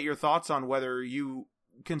of want to get your thoughts on whether you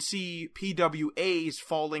can see PWAs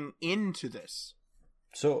falling into this.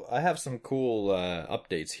 So I have some cool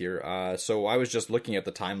updates here. So I was just looking at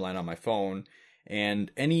the timeline on my phone,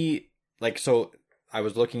 and I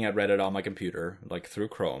was looking at Reddit on my computer, like through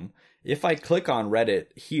Chrome. If I click on Reddit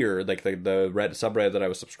here, like the Reddit subreddit that I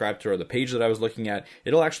was subscribed to or the page that I was looking at,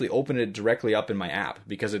 it'll actually open it directly up in my app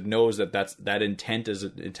because it knows that intent is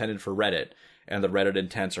intended for Reddit, and the Reddit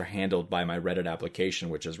intents are handled by my Reddit application,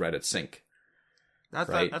 which is Reddit Sync.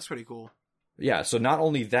 That's pretty cool. Yeah, so not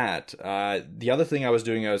only that, the other thing I was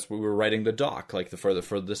doing is we were writing the doc, like for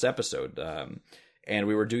this episode, and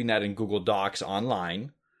we were doing that in Google Docs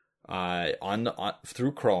online,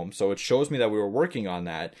 through Chrome. So it shows me that we were working on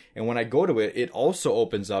that, and when I go to it, it also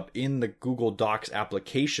opens up in the Google Docs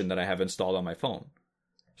application that I have installed on my phone.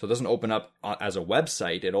 So it doesn't open up as a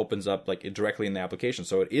website; it opens up like directly in the application.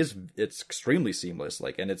 So it's extremely seamless,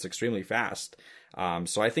 and it's extremely fast.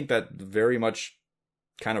 So I think that very much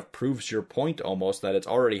kind of proves your point almost that it's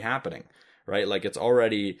already happening, right? Like it's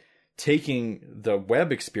already taking the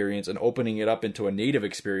web experience and opening it up into a native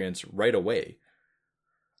experience right away.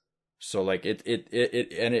 So like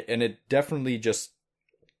it definitely just,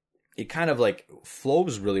 it kind of like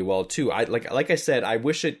flows really well too. Like I said, I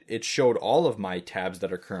wish it showed all of my tabs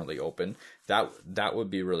that are currently open. That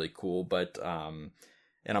would be really cool. But and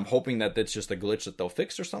I'm hoping that that's just a glitch that they'll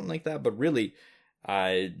fix or something like that. But really,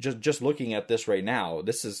 just looking at this right now,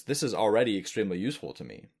 this is already extremely useful to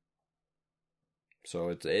me.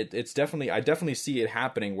 So it's definitely, I definitely see it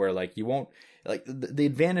happening where like you won't, like the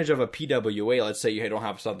advantage of a PWA, let's say you don't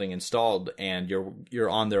have something installed and you're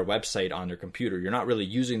on their website on their computer, you're not really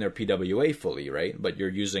using their PWA fully, right? But you're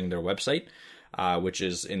using their website, which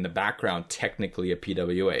is in the background technically a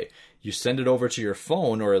PWA. You send it over to your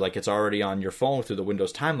phone, or like it's already on your phone through the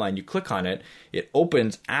Windows timeline, you click on it, it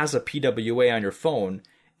opens as a PWA on your phone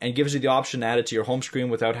and gives you the option to add it to your home screen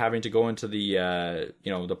without having to go into the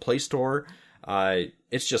the Play Store.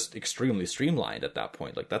 It's just extremely streamlined at that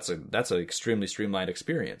point. Like that's an extremely streamlined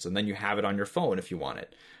experience. And then you have it on your phone if you want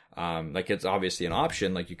it. Like it's obviously an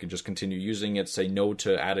option. Like you can just continue using it, say no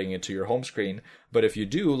to adding it to your home screen. But if you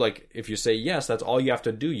do, like if you say yes, that's all you have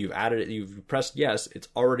to do. You've added it, you've pressed yes, it's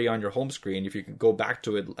already on your home screen. If you can go back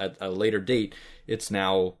to it at a later date, it's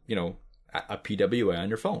now, a PWA on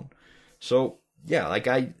your phone. So yeah, like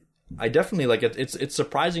I definitely like it. It's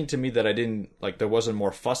surprising to me that I didn't there wasn't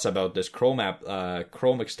more fuss about this Chrome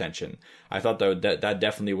extension. I thought that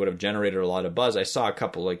definitely would have generated a lot of buzz. I saw a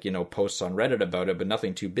couple posts on Reddit about it, but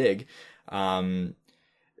nothing too big. And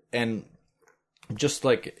just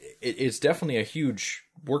like it's definitely a huge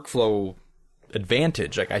workflow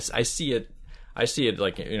advantage. Like I see it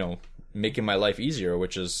like making my life easier,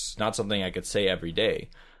 which is not something I could say every day.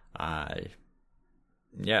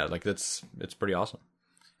 Yeah, like it's pretty awesome.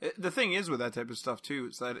 The thing is with that type of stuff too,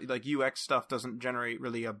 is that like UX stuff doesn't generate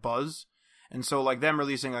really a buzz. And so like them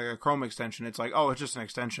releasing like a Chrome extension, it's like, oh, it's just an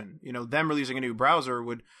extension. Them releasing a new browser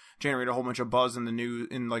would generate a whole bunch of buzz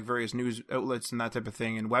in like various news outlets and that type of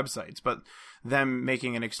thing and websites. But them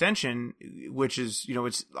making an extension, which is,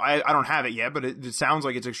 it's, I don't have it yet, but it sounds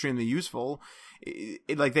like it's extremely useful.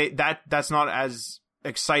 That's not as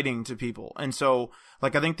exciting to people. And so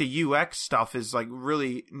like I think the UX stuff is like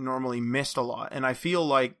really normally missed a lot. And I feel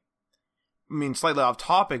like, slightly off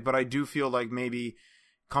topic, but I do feel like maybe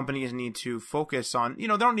companies need to focus on, they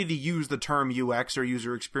don't need to use the term UX or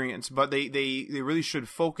user experience, but they really should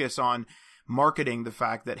focus on marketing the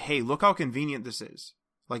fact that, hey, look how convenient this is.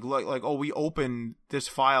 Like, oh, we open this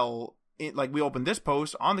file like we opened this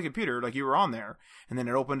post on the computer, like you were on there, and then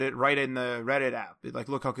it opened it right in the Reddit app. Like,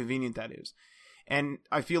 look how convenient that is. And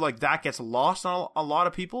I feel like that gets lost on a lot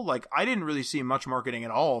of people. Like, I didn't really see much marketing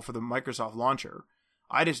at all for the Microsoft launcher.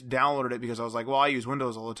 I just downloaded it because I was like, well, I use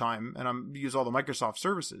Windows all the time and I use all the Microsoft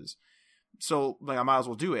services. So, like, I might as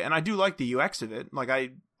well do it. And I do like the UX of it.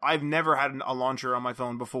 Like, I've never had a launcher on my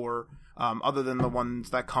phone before, other than the ones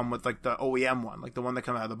that come with, like, the OEM one, like the one that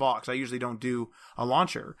come out of the box. I usually don't do a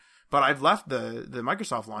launcher. But I've left the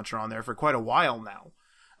Microsoft launcher on there for quite a while now.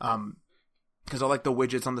 Because I like the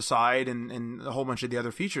widgets on the side and a whole bunch of the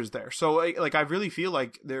other features there. So, like, I really feel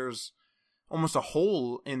like there's almost a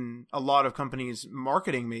hole in a lot of companies'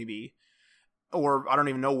 marketing, maybe, or I don't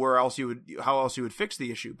even know how else you would fix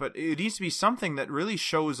the issue. But it needs to be something that really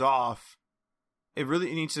shows off. It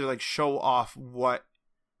really needs to, like, show off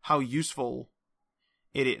how useful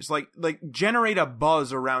it is. Like generate a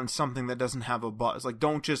buzz around something that doesn't have a buzz. Like,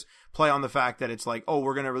 don't just play on the fact that it's like, oh,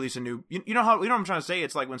 we're going to release a new, you know what I'm trying to say?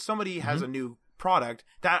 It's like when somebody has a new product,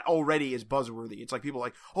 that already is buzzworthy. It's like people are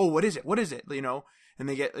like, oh, what is it? What is it? You know, and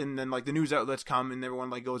then like the news outlets come and everyone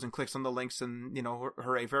like goes and clicks on the links and, you know,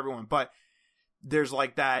 hooray for everyone. But there's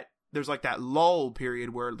like that lull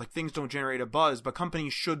period where like things don't generate a buzz, but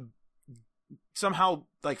companies should somehow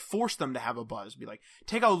like force them to have a buzz. Be like,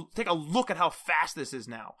 take a look at how fast this is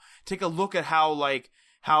now. Take a look at how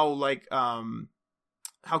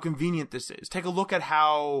convenient this is. Take a look at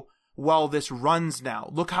how well this runs now.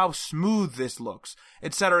 Look how smooth this looks,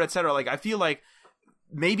 etc., etc. Like, I feel like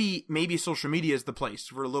maybe social media is the place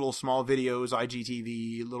for little small videos,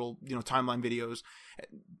 IGTV, little, you know, timeline videos,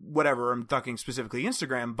 whatever. I'm talking specifically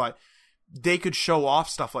Instagram, but they could show off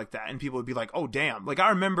stuff like that and people would be like, oh, damn. Like, I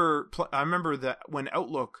remember that when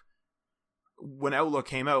Outlook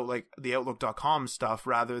came out, like the Outlook.com stuff,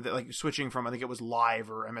 rather than like switching from, I think it was Live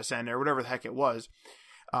or MSN or whatever the heck it was,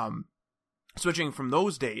 switching from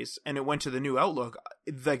those days, and it went to the new Outlook.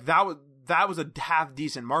 Like, that was a half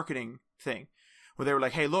decent marketing thing where they were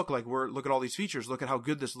like, hey, look at all these features. Look at how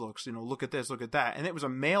good this looks. You know, look at this, look at that. And it was a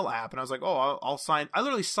mail app. And I was like, oh, I'll sign. I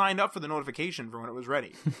literally signed up for the notification for when it was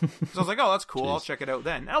ready. So I was like, oh, that's cool. Jeez. I'll check it out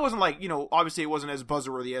then. And I wasn't like, you know, obviously it wasn't as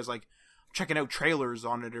buzzworthy as like checking out trailers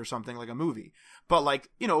on it or something like a movie. But like,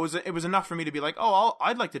 you know, it was enough for me to be like, oh,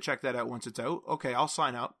 I'd like to check that out once it's out. Okay, I'll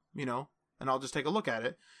sign up, you know, and I'll just take a look at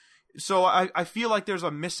it. So I feel like there's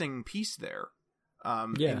a missing piece there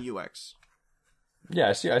in UX. Yeah,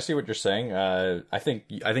 I see what you're saying. I think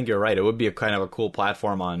you're right. It would be a kind of a cool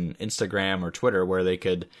platform on Instagram or Twitter where they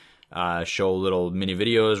could show little mini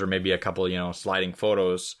videos or maybe a couple, you know, sliding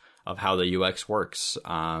photos of how the UX works.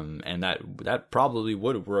 And that probably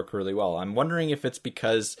would work really well. I'm wondering if it's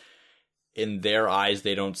because in their eyes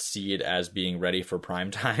they don't see it as being ready for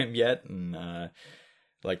prime time yet, and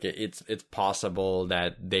like it's possible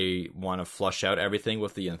that they want to flush out everything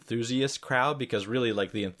with the enthusiast crowd, because really,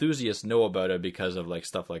 like, the enthusiasts know about it because of like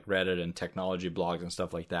stuff like Reddit and technology blogs and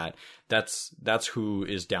stuff like that. That's who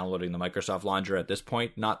is downloading the Microsoft launcher at this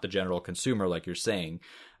point, not the general consumer, like you're saying.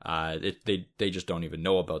 They just don't even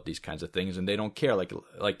know about these kinds of things, and they don't care.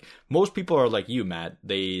 Like most people are like you, Matt.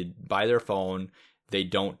 They buy their phone. They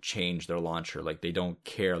don't change their launcher. Like, they don't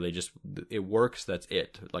care. It works. That's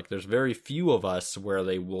it. Like, there's very few of us where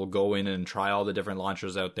they will go in and try all the different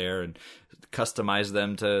launchers out there and customize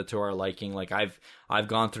them to our liking. Like, I've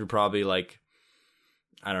gone through probably like,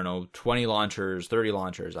 I don't know, 20 launchers, 30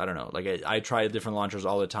 launchers. I don't know. Like, I try different launchers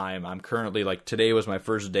all the time. I'm currently, like, today was my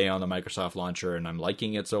first day on the Microsoft launcher and I'm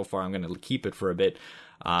liking it so far. I'm going to keep it for a bit.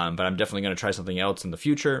 But I'm definitely going to try something else in the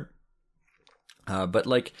future. But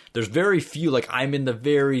like, there's very few, like, I'm in the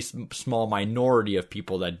very small minority of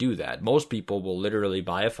people that do that. Most people will literally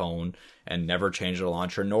buy a phone and never change the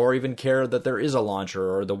launcher, nor even care that there is a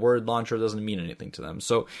launcher, or the word launcher doesn't mean anything to them.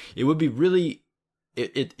 So it would be really, I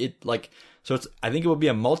think it would be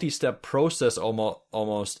a multi-step process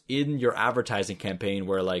almost in your advertising campaign,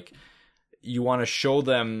 where like you want to show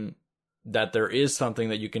them that there is something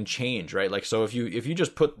that you can change, right? Like, so if you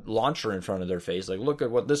just put launcher in front of their face, like, look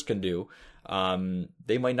at what this can do,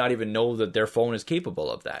 they might not even know that their phone is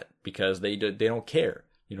capable of that, because they don't care.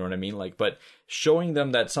 You know what I mean? Like, but showing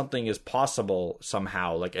them that something is possible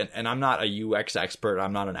somehow, like, and I'm not a UX expert,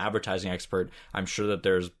 I'm not an advertising expert. I'm sure that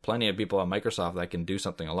there's plenty of people at Microsoft that can do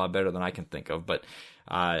something a lot better than I can think of. But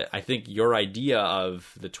I think your idea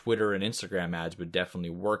of the Twitter and Instagram ads would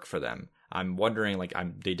definitely work for them. I'm wondering, like,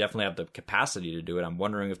 they definitely have the capacity to do it. I'm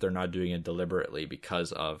wondering if they're not doing it deliberately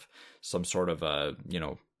because of some sort of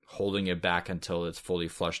holding it back until it's fully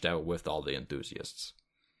flushed out with all the enthusiasts.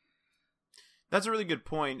 That's a really good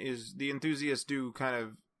point. Is the enthusiasts do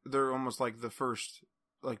they're almost like the first,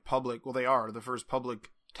 like, public. Well, they are the first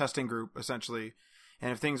public testing group essentially.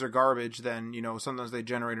 And if things are garbage, then, sometimes they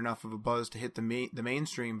generate enough of a buzz to hit the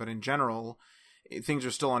mainstream. But in general, things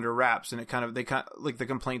are still under wraps, and the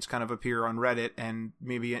complaints kind of appear on Reddit and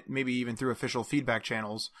maybe even through official feedback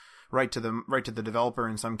channels right to the developer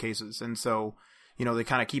in some cases. And so, they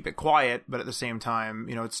kind of keep it quiet, but at the same time,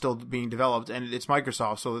 it's still being developed, and it's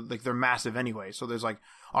Microsoft. So like they're massive anyway. So there's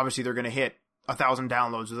obviously they're going to hit 1,000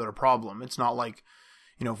 downloads without a problem. It's not like,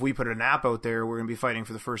 if we put an app out there, we're going to be fighting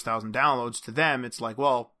for the first 1,000 downloads. To them, it's like,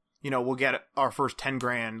 well, we'll get our first 10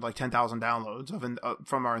 grand, 10,000 downloads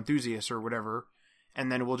from our enthusiasts or whatever.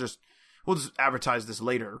 And then we'll just advertise this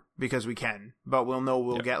later because we can, but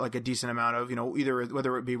we'll get a decent amount of, either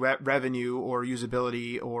whether it be revenue or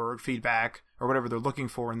usability or feedback or whatever they're looking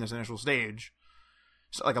for in this initial stage.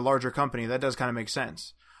 So like a larger company, that does kind of make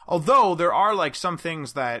sense. Although there are some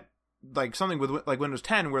things that, something with Windows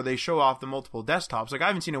 10 where they show off the multiple desktops. I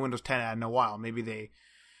haven't seen a Windows 10 ad in a while. Maybe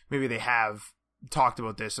they have talked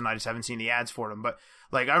about this and I just haven't seen the ads for them. But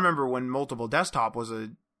I remember when multiple desktop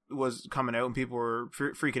was coming out and people were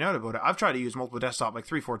freaking out about it. I've tried to use multiple desktop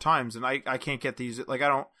 3-4 times and I can't get these.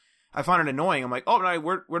 I find it annoying. I'm like, oh,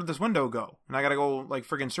 where did this window go? And I got to go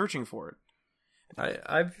friggin' searching for it.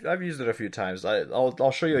 I've used it a few times.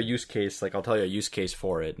 I'll show you a use case. I'll tell you a use case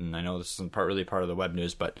for it. And I know this isn't really part of the web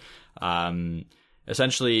news, but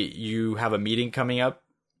essentially you have a meeting coming up,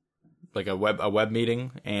 a web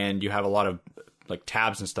meeting, and you have a lot of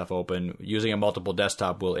tabs and stuff open. Using a multiple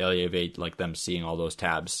desktop will alleviate them seeing all those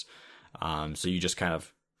tabs. So you just kind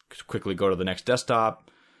of quickly go to the next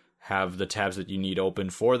desktop, have the tabs that you need open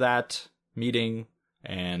for that meeting,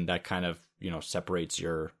 and that kind of separates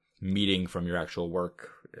your meeting from your actual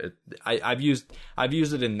work. I've used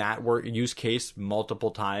it in that work use case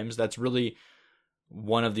multiple times. That's really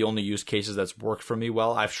one of the only use cases that's worked for me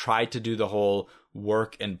well. I've tried to do the whole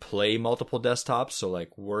work and play multiple desktops. So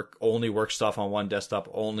work stuff on one desktop,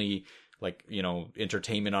 only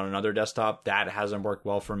entertainment on another desktop. That hasn't worked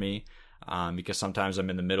well for me. Because sometimes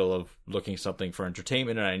I'm in the middle of looking something for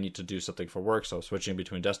entertainment and I need to do something for work. So switching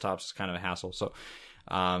between desktops is kind of a hassle. So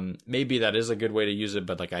maybe that is a good way to use it,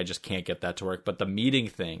 but I just can't get that to work. But the meeting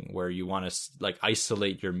thing where you want to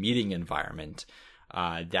isolate your meeting environment,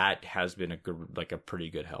 that has been a pretty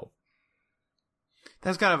good help.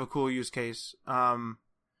 That's kind of a cool use case. I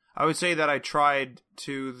would say that I tried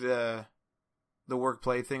to the work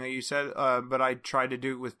play thing that you said, but I tried to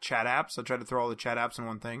do it with chat apps. I tried to throw all the chat apps in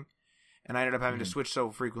one thing, and I ended up having to switch so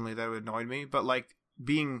frequently that it annoyed me. But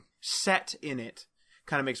being set in it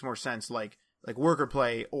kind of makes more sense. Like work or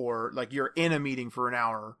play, or you're in a meeting for an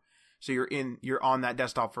hour, so you're on that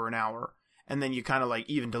desktop for an hour, and then you kind of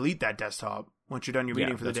even delete that desktop once you're done your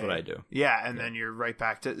meeting for the day. That's what I do. Yeah, and then you're right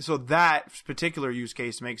back to... So that particular use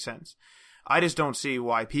case makes sense. I just don't see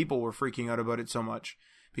why people were freaking out about it so much.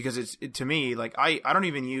 Because to me, I don't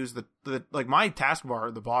even use the my taskbar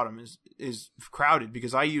at the bottom is crowded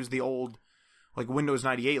because I use the old Windows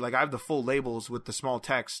 98. I have the full labels with the small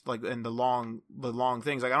text and the long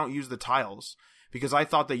things. I don't use the tiles because I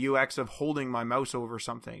thought the UX of holding my mouse over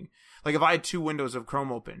something. If I had two windows of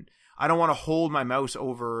Chrome open, I don't want to hold my mouse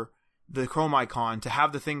over the Chrome icon to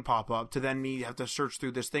have the thing pop up to then me have to search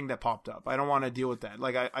through this thing that popped up. I don't want to deal with that.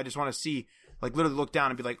 I just want to see, literally look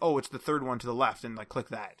down and be oh, it's the third one to the left, and click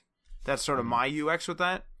that. That's sort of my UX with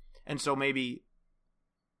that. And so maybe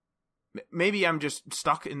I'm just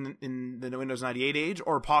stuck in the Windows 98 age,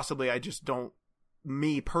 or possibly I just don't,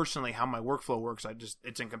 me personally, how my workflow works,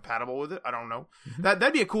 it's incompatible with it. I don't know. Mm-hmm.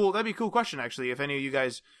 That'd be a cool question, actually. If any of you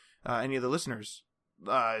guys, any of the listeners,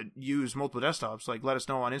 use multiple desktops, let us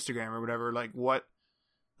know on Instagram or whatever. What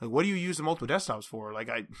do you use the multiple desktops for?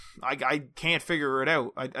 I can't figure it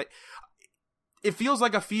out. It feels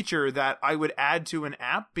like a feature that I would add to an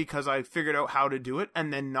app because I figured out how to do it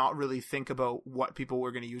and then not really think about what people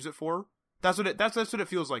were going to use it for. That's what it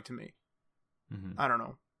feels like to me. Mm-hmm. I don't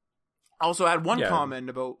know. I also had one comment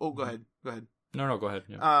about, go ahead. No, go ahead.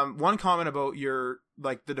 Yeah. One comment about your,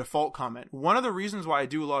 the default comment. One of the reasons why I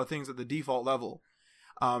do a lot of things at the default level,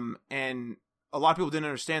 and a lot of people didn't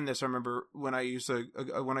understand this. I remember when I used to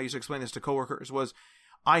explain this to coworkers, was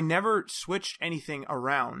I never switched anything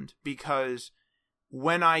around because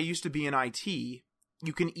when I used to be in IT,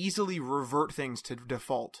 you can easily revert things to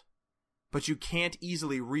default, but you can't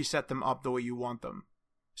easily reset them up the way you want them.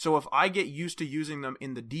 So if I get used to using them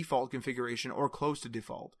in the default configuration or close to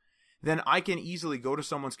default, then I can easily go to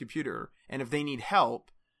someone's computer, and if they need help,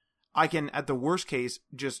 I can, at the worst case,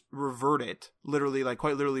 just revert it, literally,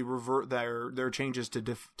 quite literally revert their changes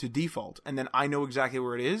to default, and then I know exactly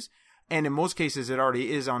where it is, and in most cases, it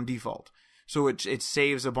already is on default. So it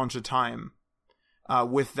saves a bunch of time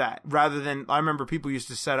with that. Rather than, I remember people used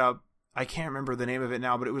to set up, I can't remember the name of it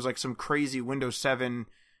now, but it was like some crazy Windows 7,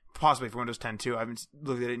 possibly for Windows 10 too. I haven't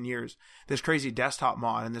looked at it in years. This crazy desktop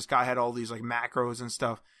mod, and this guy had all these like macros and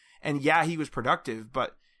stuff. And yeah, he was productive,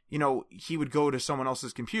 but you know, he would go to someone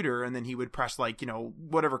else's computer and then he would press like, you know,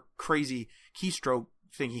 whatever crazy keystroke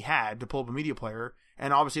thing he had to pull up a media player.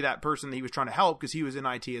 And obviously that person that he was trying to help, because he was in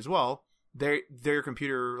IT as well, their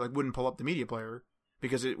computer like wouldn't pull up the media player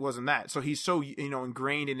because it wasn't that. So he's so, you know,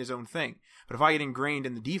 ingrained in his own thing. But if I get ingrained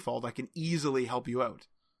in the default, I can easily help you out.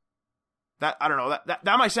 That, I don't know,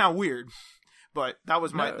 that might sound weird, but that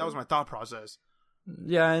was my thought process.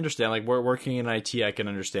 Yeah, I understand. Like, we're working in IT, I can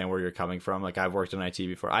understand where you're coming from. Like, I've worked in IT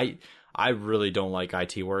before. I really don't like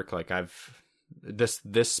IT work. Like,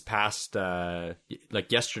 this past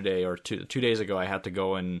like yesterday or two days ago, I had to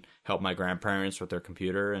go and help my grandparents with their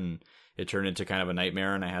computer, and it turned into kind of a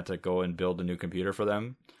nightmare, and I had to go and build a new computer for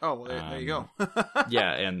them. Oh, well, there you go.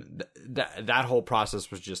 Yeah, and that whole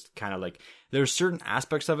process was just kind of like, there's certain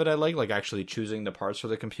aspects of it I like actually choosing the parts for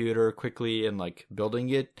the computer quickly and like building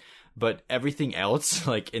it. But everything else,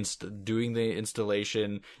 like doing the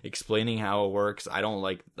installation, explaining how it works, I don't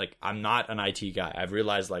like I'm not an IT guy. I've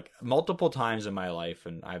realized like multiple times in my life,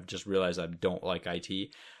 and I've just realized I don't like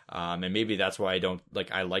IT. And maybe that's why I don't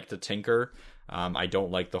like, I like to tinker. I don't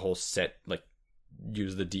like the whole set, like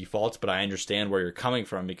use the defaults, but I understand where you're coming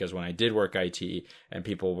from, because when I did work IT and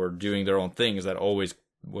people were doing their own things, that always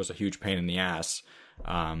was a huge pain in the ass,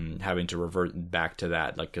 having to revert back to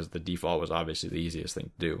that, like, because the default was obviously the easiest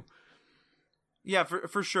thing to do. Yeah,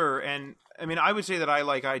 for sure. And I mean, I would say that I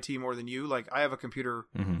like IT more than you. Like, I have a computer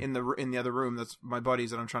in the other room that's my buddy's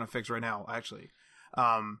that I'm trying to fix right now, actually.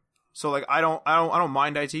 So like, I don't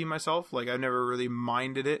mind IT myself. Like, I've never really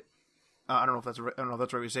minded it. I don't know if that's right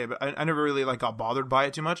way to say it, but I never really like got bothered by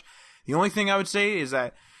it too much. The only thing I would say is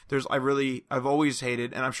that I've always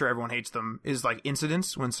hated, and I'm sure everyone hates them, is like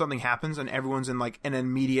incidents when something happens and everyone's in like an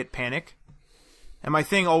immediate panic. And my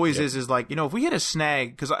thing always is like, you know, if we hit a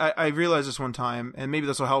snag, because I realized this one time, and maybe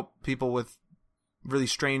this will help people with really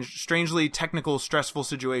strangely technical, stressful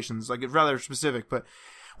situations, like it's rather specific, but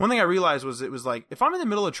one thing I realized was, it was like, if I'm in the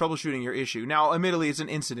middle of troubleshooting your issue, now admittedly it's an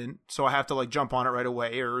incident, so I have to like jump on it right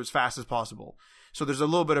away or as fast as possible. So there's a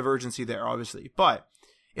little bit of urgency there, obviously. But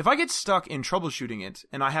if I get stuck in troubleshooting it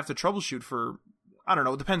and I have to troubleshoot for, I don't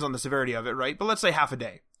know, it depends on the severity of it, right? But let's say half a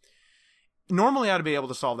day. Normally I'd be able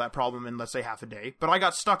to solve that problem in, let's say, half a day, but I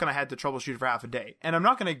got stuck and I had to troubleshoot for half a day. And I'm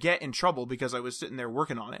not going to get in trouble because I was sitting there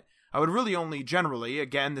working on it. I would really only generally,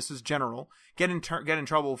 again, this is general, get in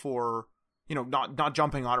trouble for, you know, not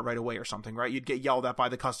jumping on it right away or something, right? You'd get yelled at by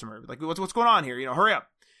the customer. Like, what's going on here? You know, hurry up.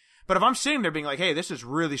 But if I'm sitting there being like, hey, this is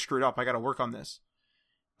really screwed up, I got to work on this.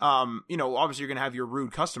 You know, obviously you're going to have your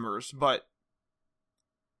rude customers, but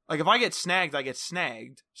like, if I get snagged, I get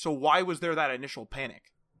snagged. So why was there that initial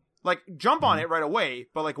panic? Like, jump on it right away,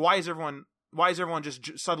 but like, why is everyone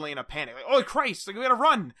just suddenly in a panic? Like, oh Christ, like, we gotta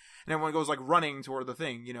run, and everyone goes like running toward the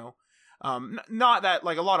thing, you know. Not that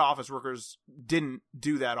like a lot of office workers didn't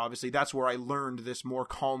do that. Obviously, that's where I learned this more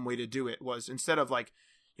calm way to do it, was instead of like,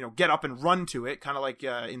 you know, get up and run to it, kind of like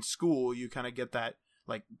in school, you kind of get that,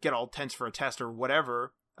 like, get all tense for a test or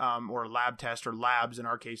whatever, or a lab test or labs in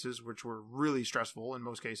our cases, which were really stressful in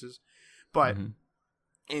most cases, but.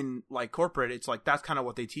 In like corporate, it's like, that's kind of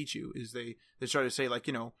what they teach you, is they try to say like,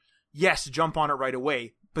 you know, yes, jump on it right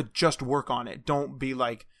away, but just work on it. Don't be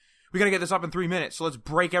like, we got to get this up in 3 minutes, so let's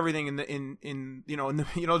break everything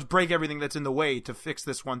let's break everything that's in the way to fix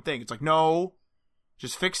this one thing. It's like, no,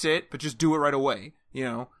 just fix it, but just do it right away, you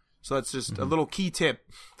know. So that's just a little key tip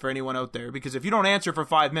for anyone out there, because if you don't answer for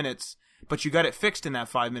 5 minutes, but you got it fixed in that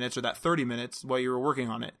 5 minutes or that 30 minutes while you were working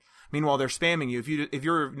on it, meanwhile they're spamming you, if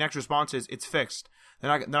your next response is it's fixed,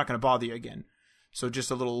 they're not going to bother you again. So just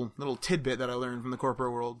a little tidbit that I learned from the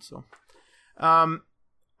corporate world. So, I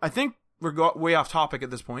think we're way off topic at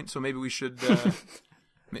this point. So maybe we should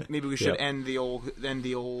end the old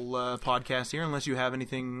podcast here, unless you have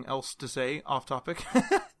anything else to say off topic.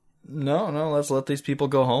 No. Let's let these people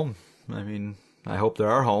go home. I mean, I hope they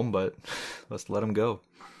are home, but let's let them go.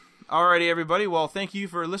 Alrighty, everybody. Well, thank you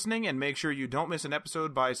for listening, and make sure you don't miss an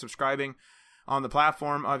episode by subscribing on the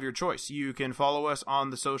platform of your choice. You can follow us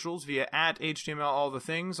on the socials via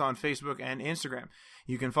 @HTMLAllTheThings on Facebook and Instagram.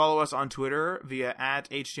 You can follow us on Twitter via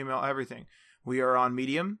 @HTMLEverything. We are on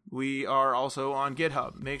Medium. We are also on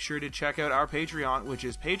GitHub. Make sure to check out our Patreon, which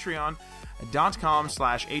is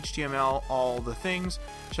patreon.com/HTMLAllTheThings.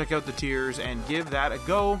 Check out the tiers and give that a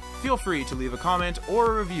go. Feel free to leave a comment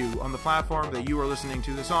or a review on the platform that you are listening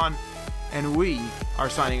to this on. And we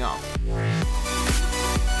are signing off.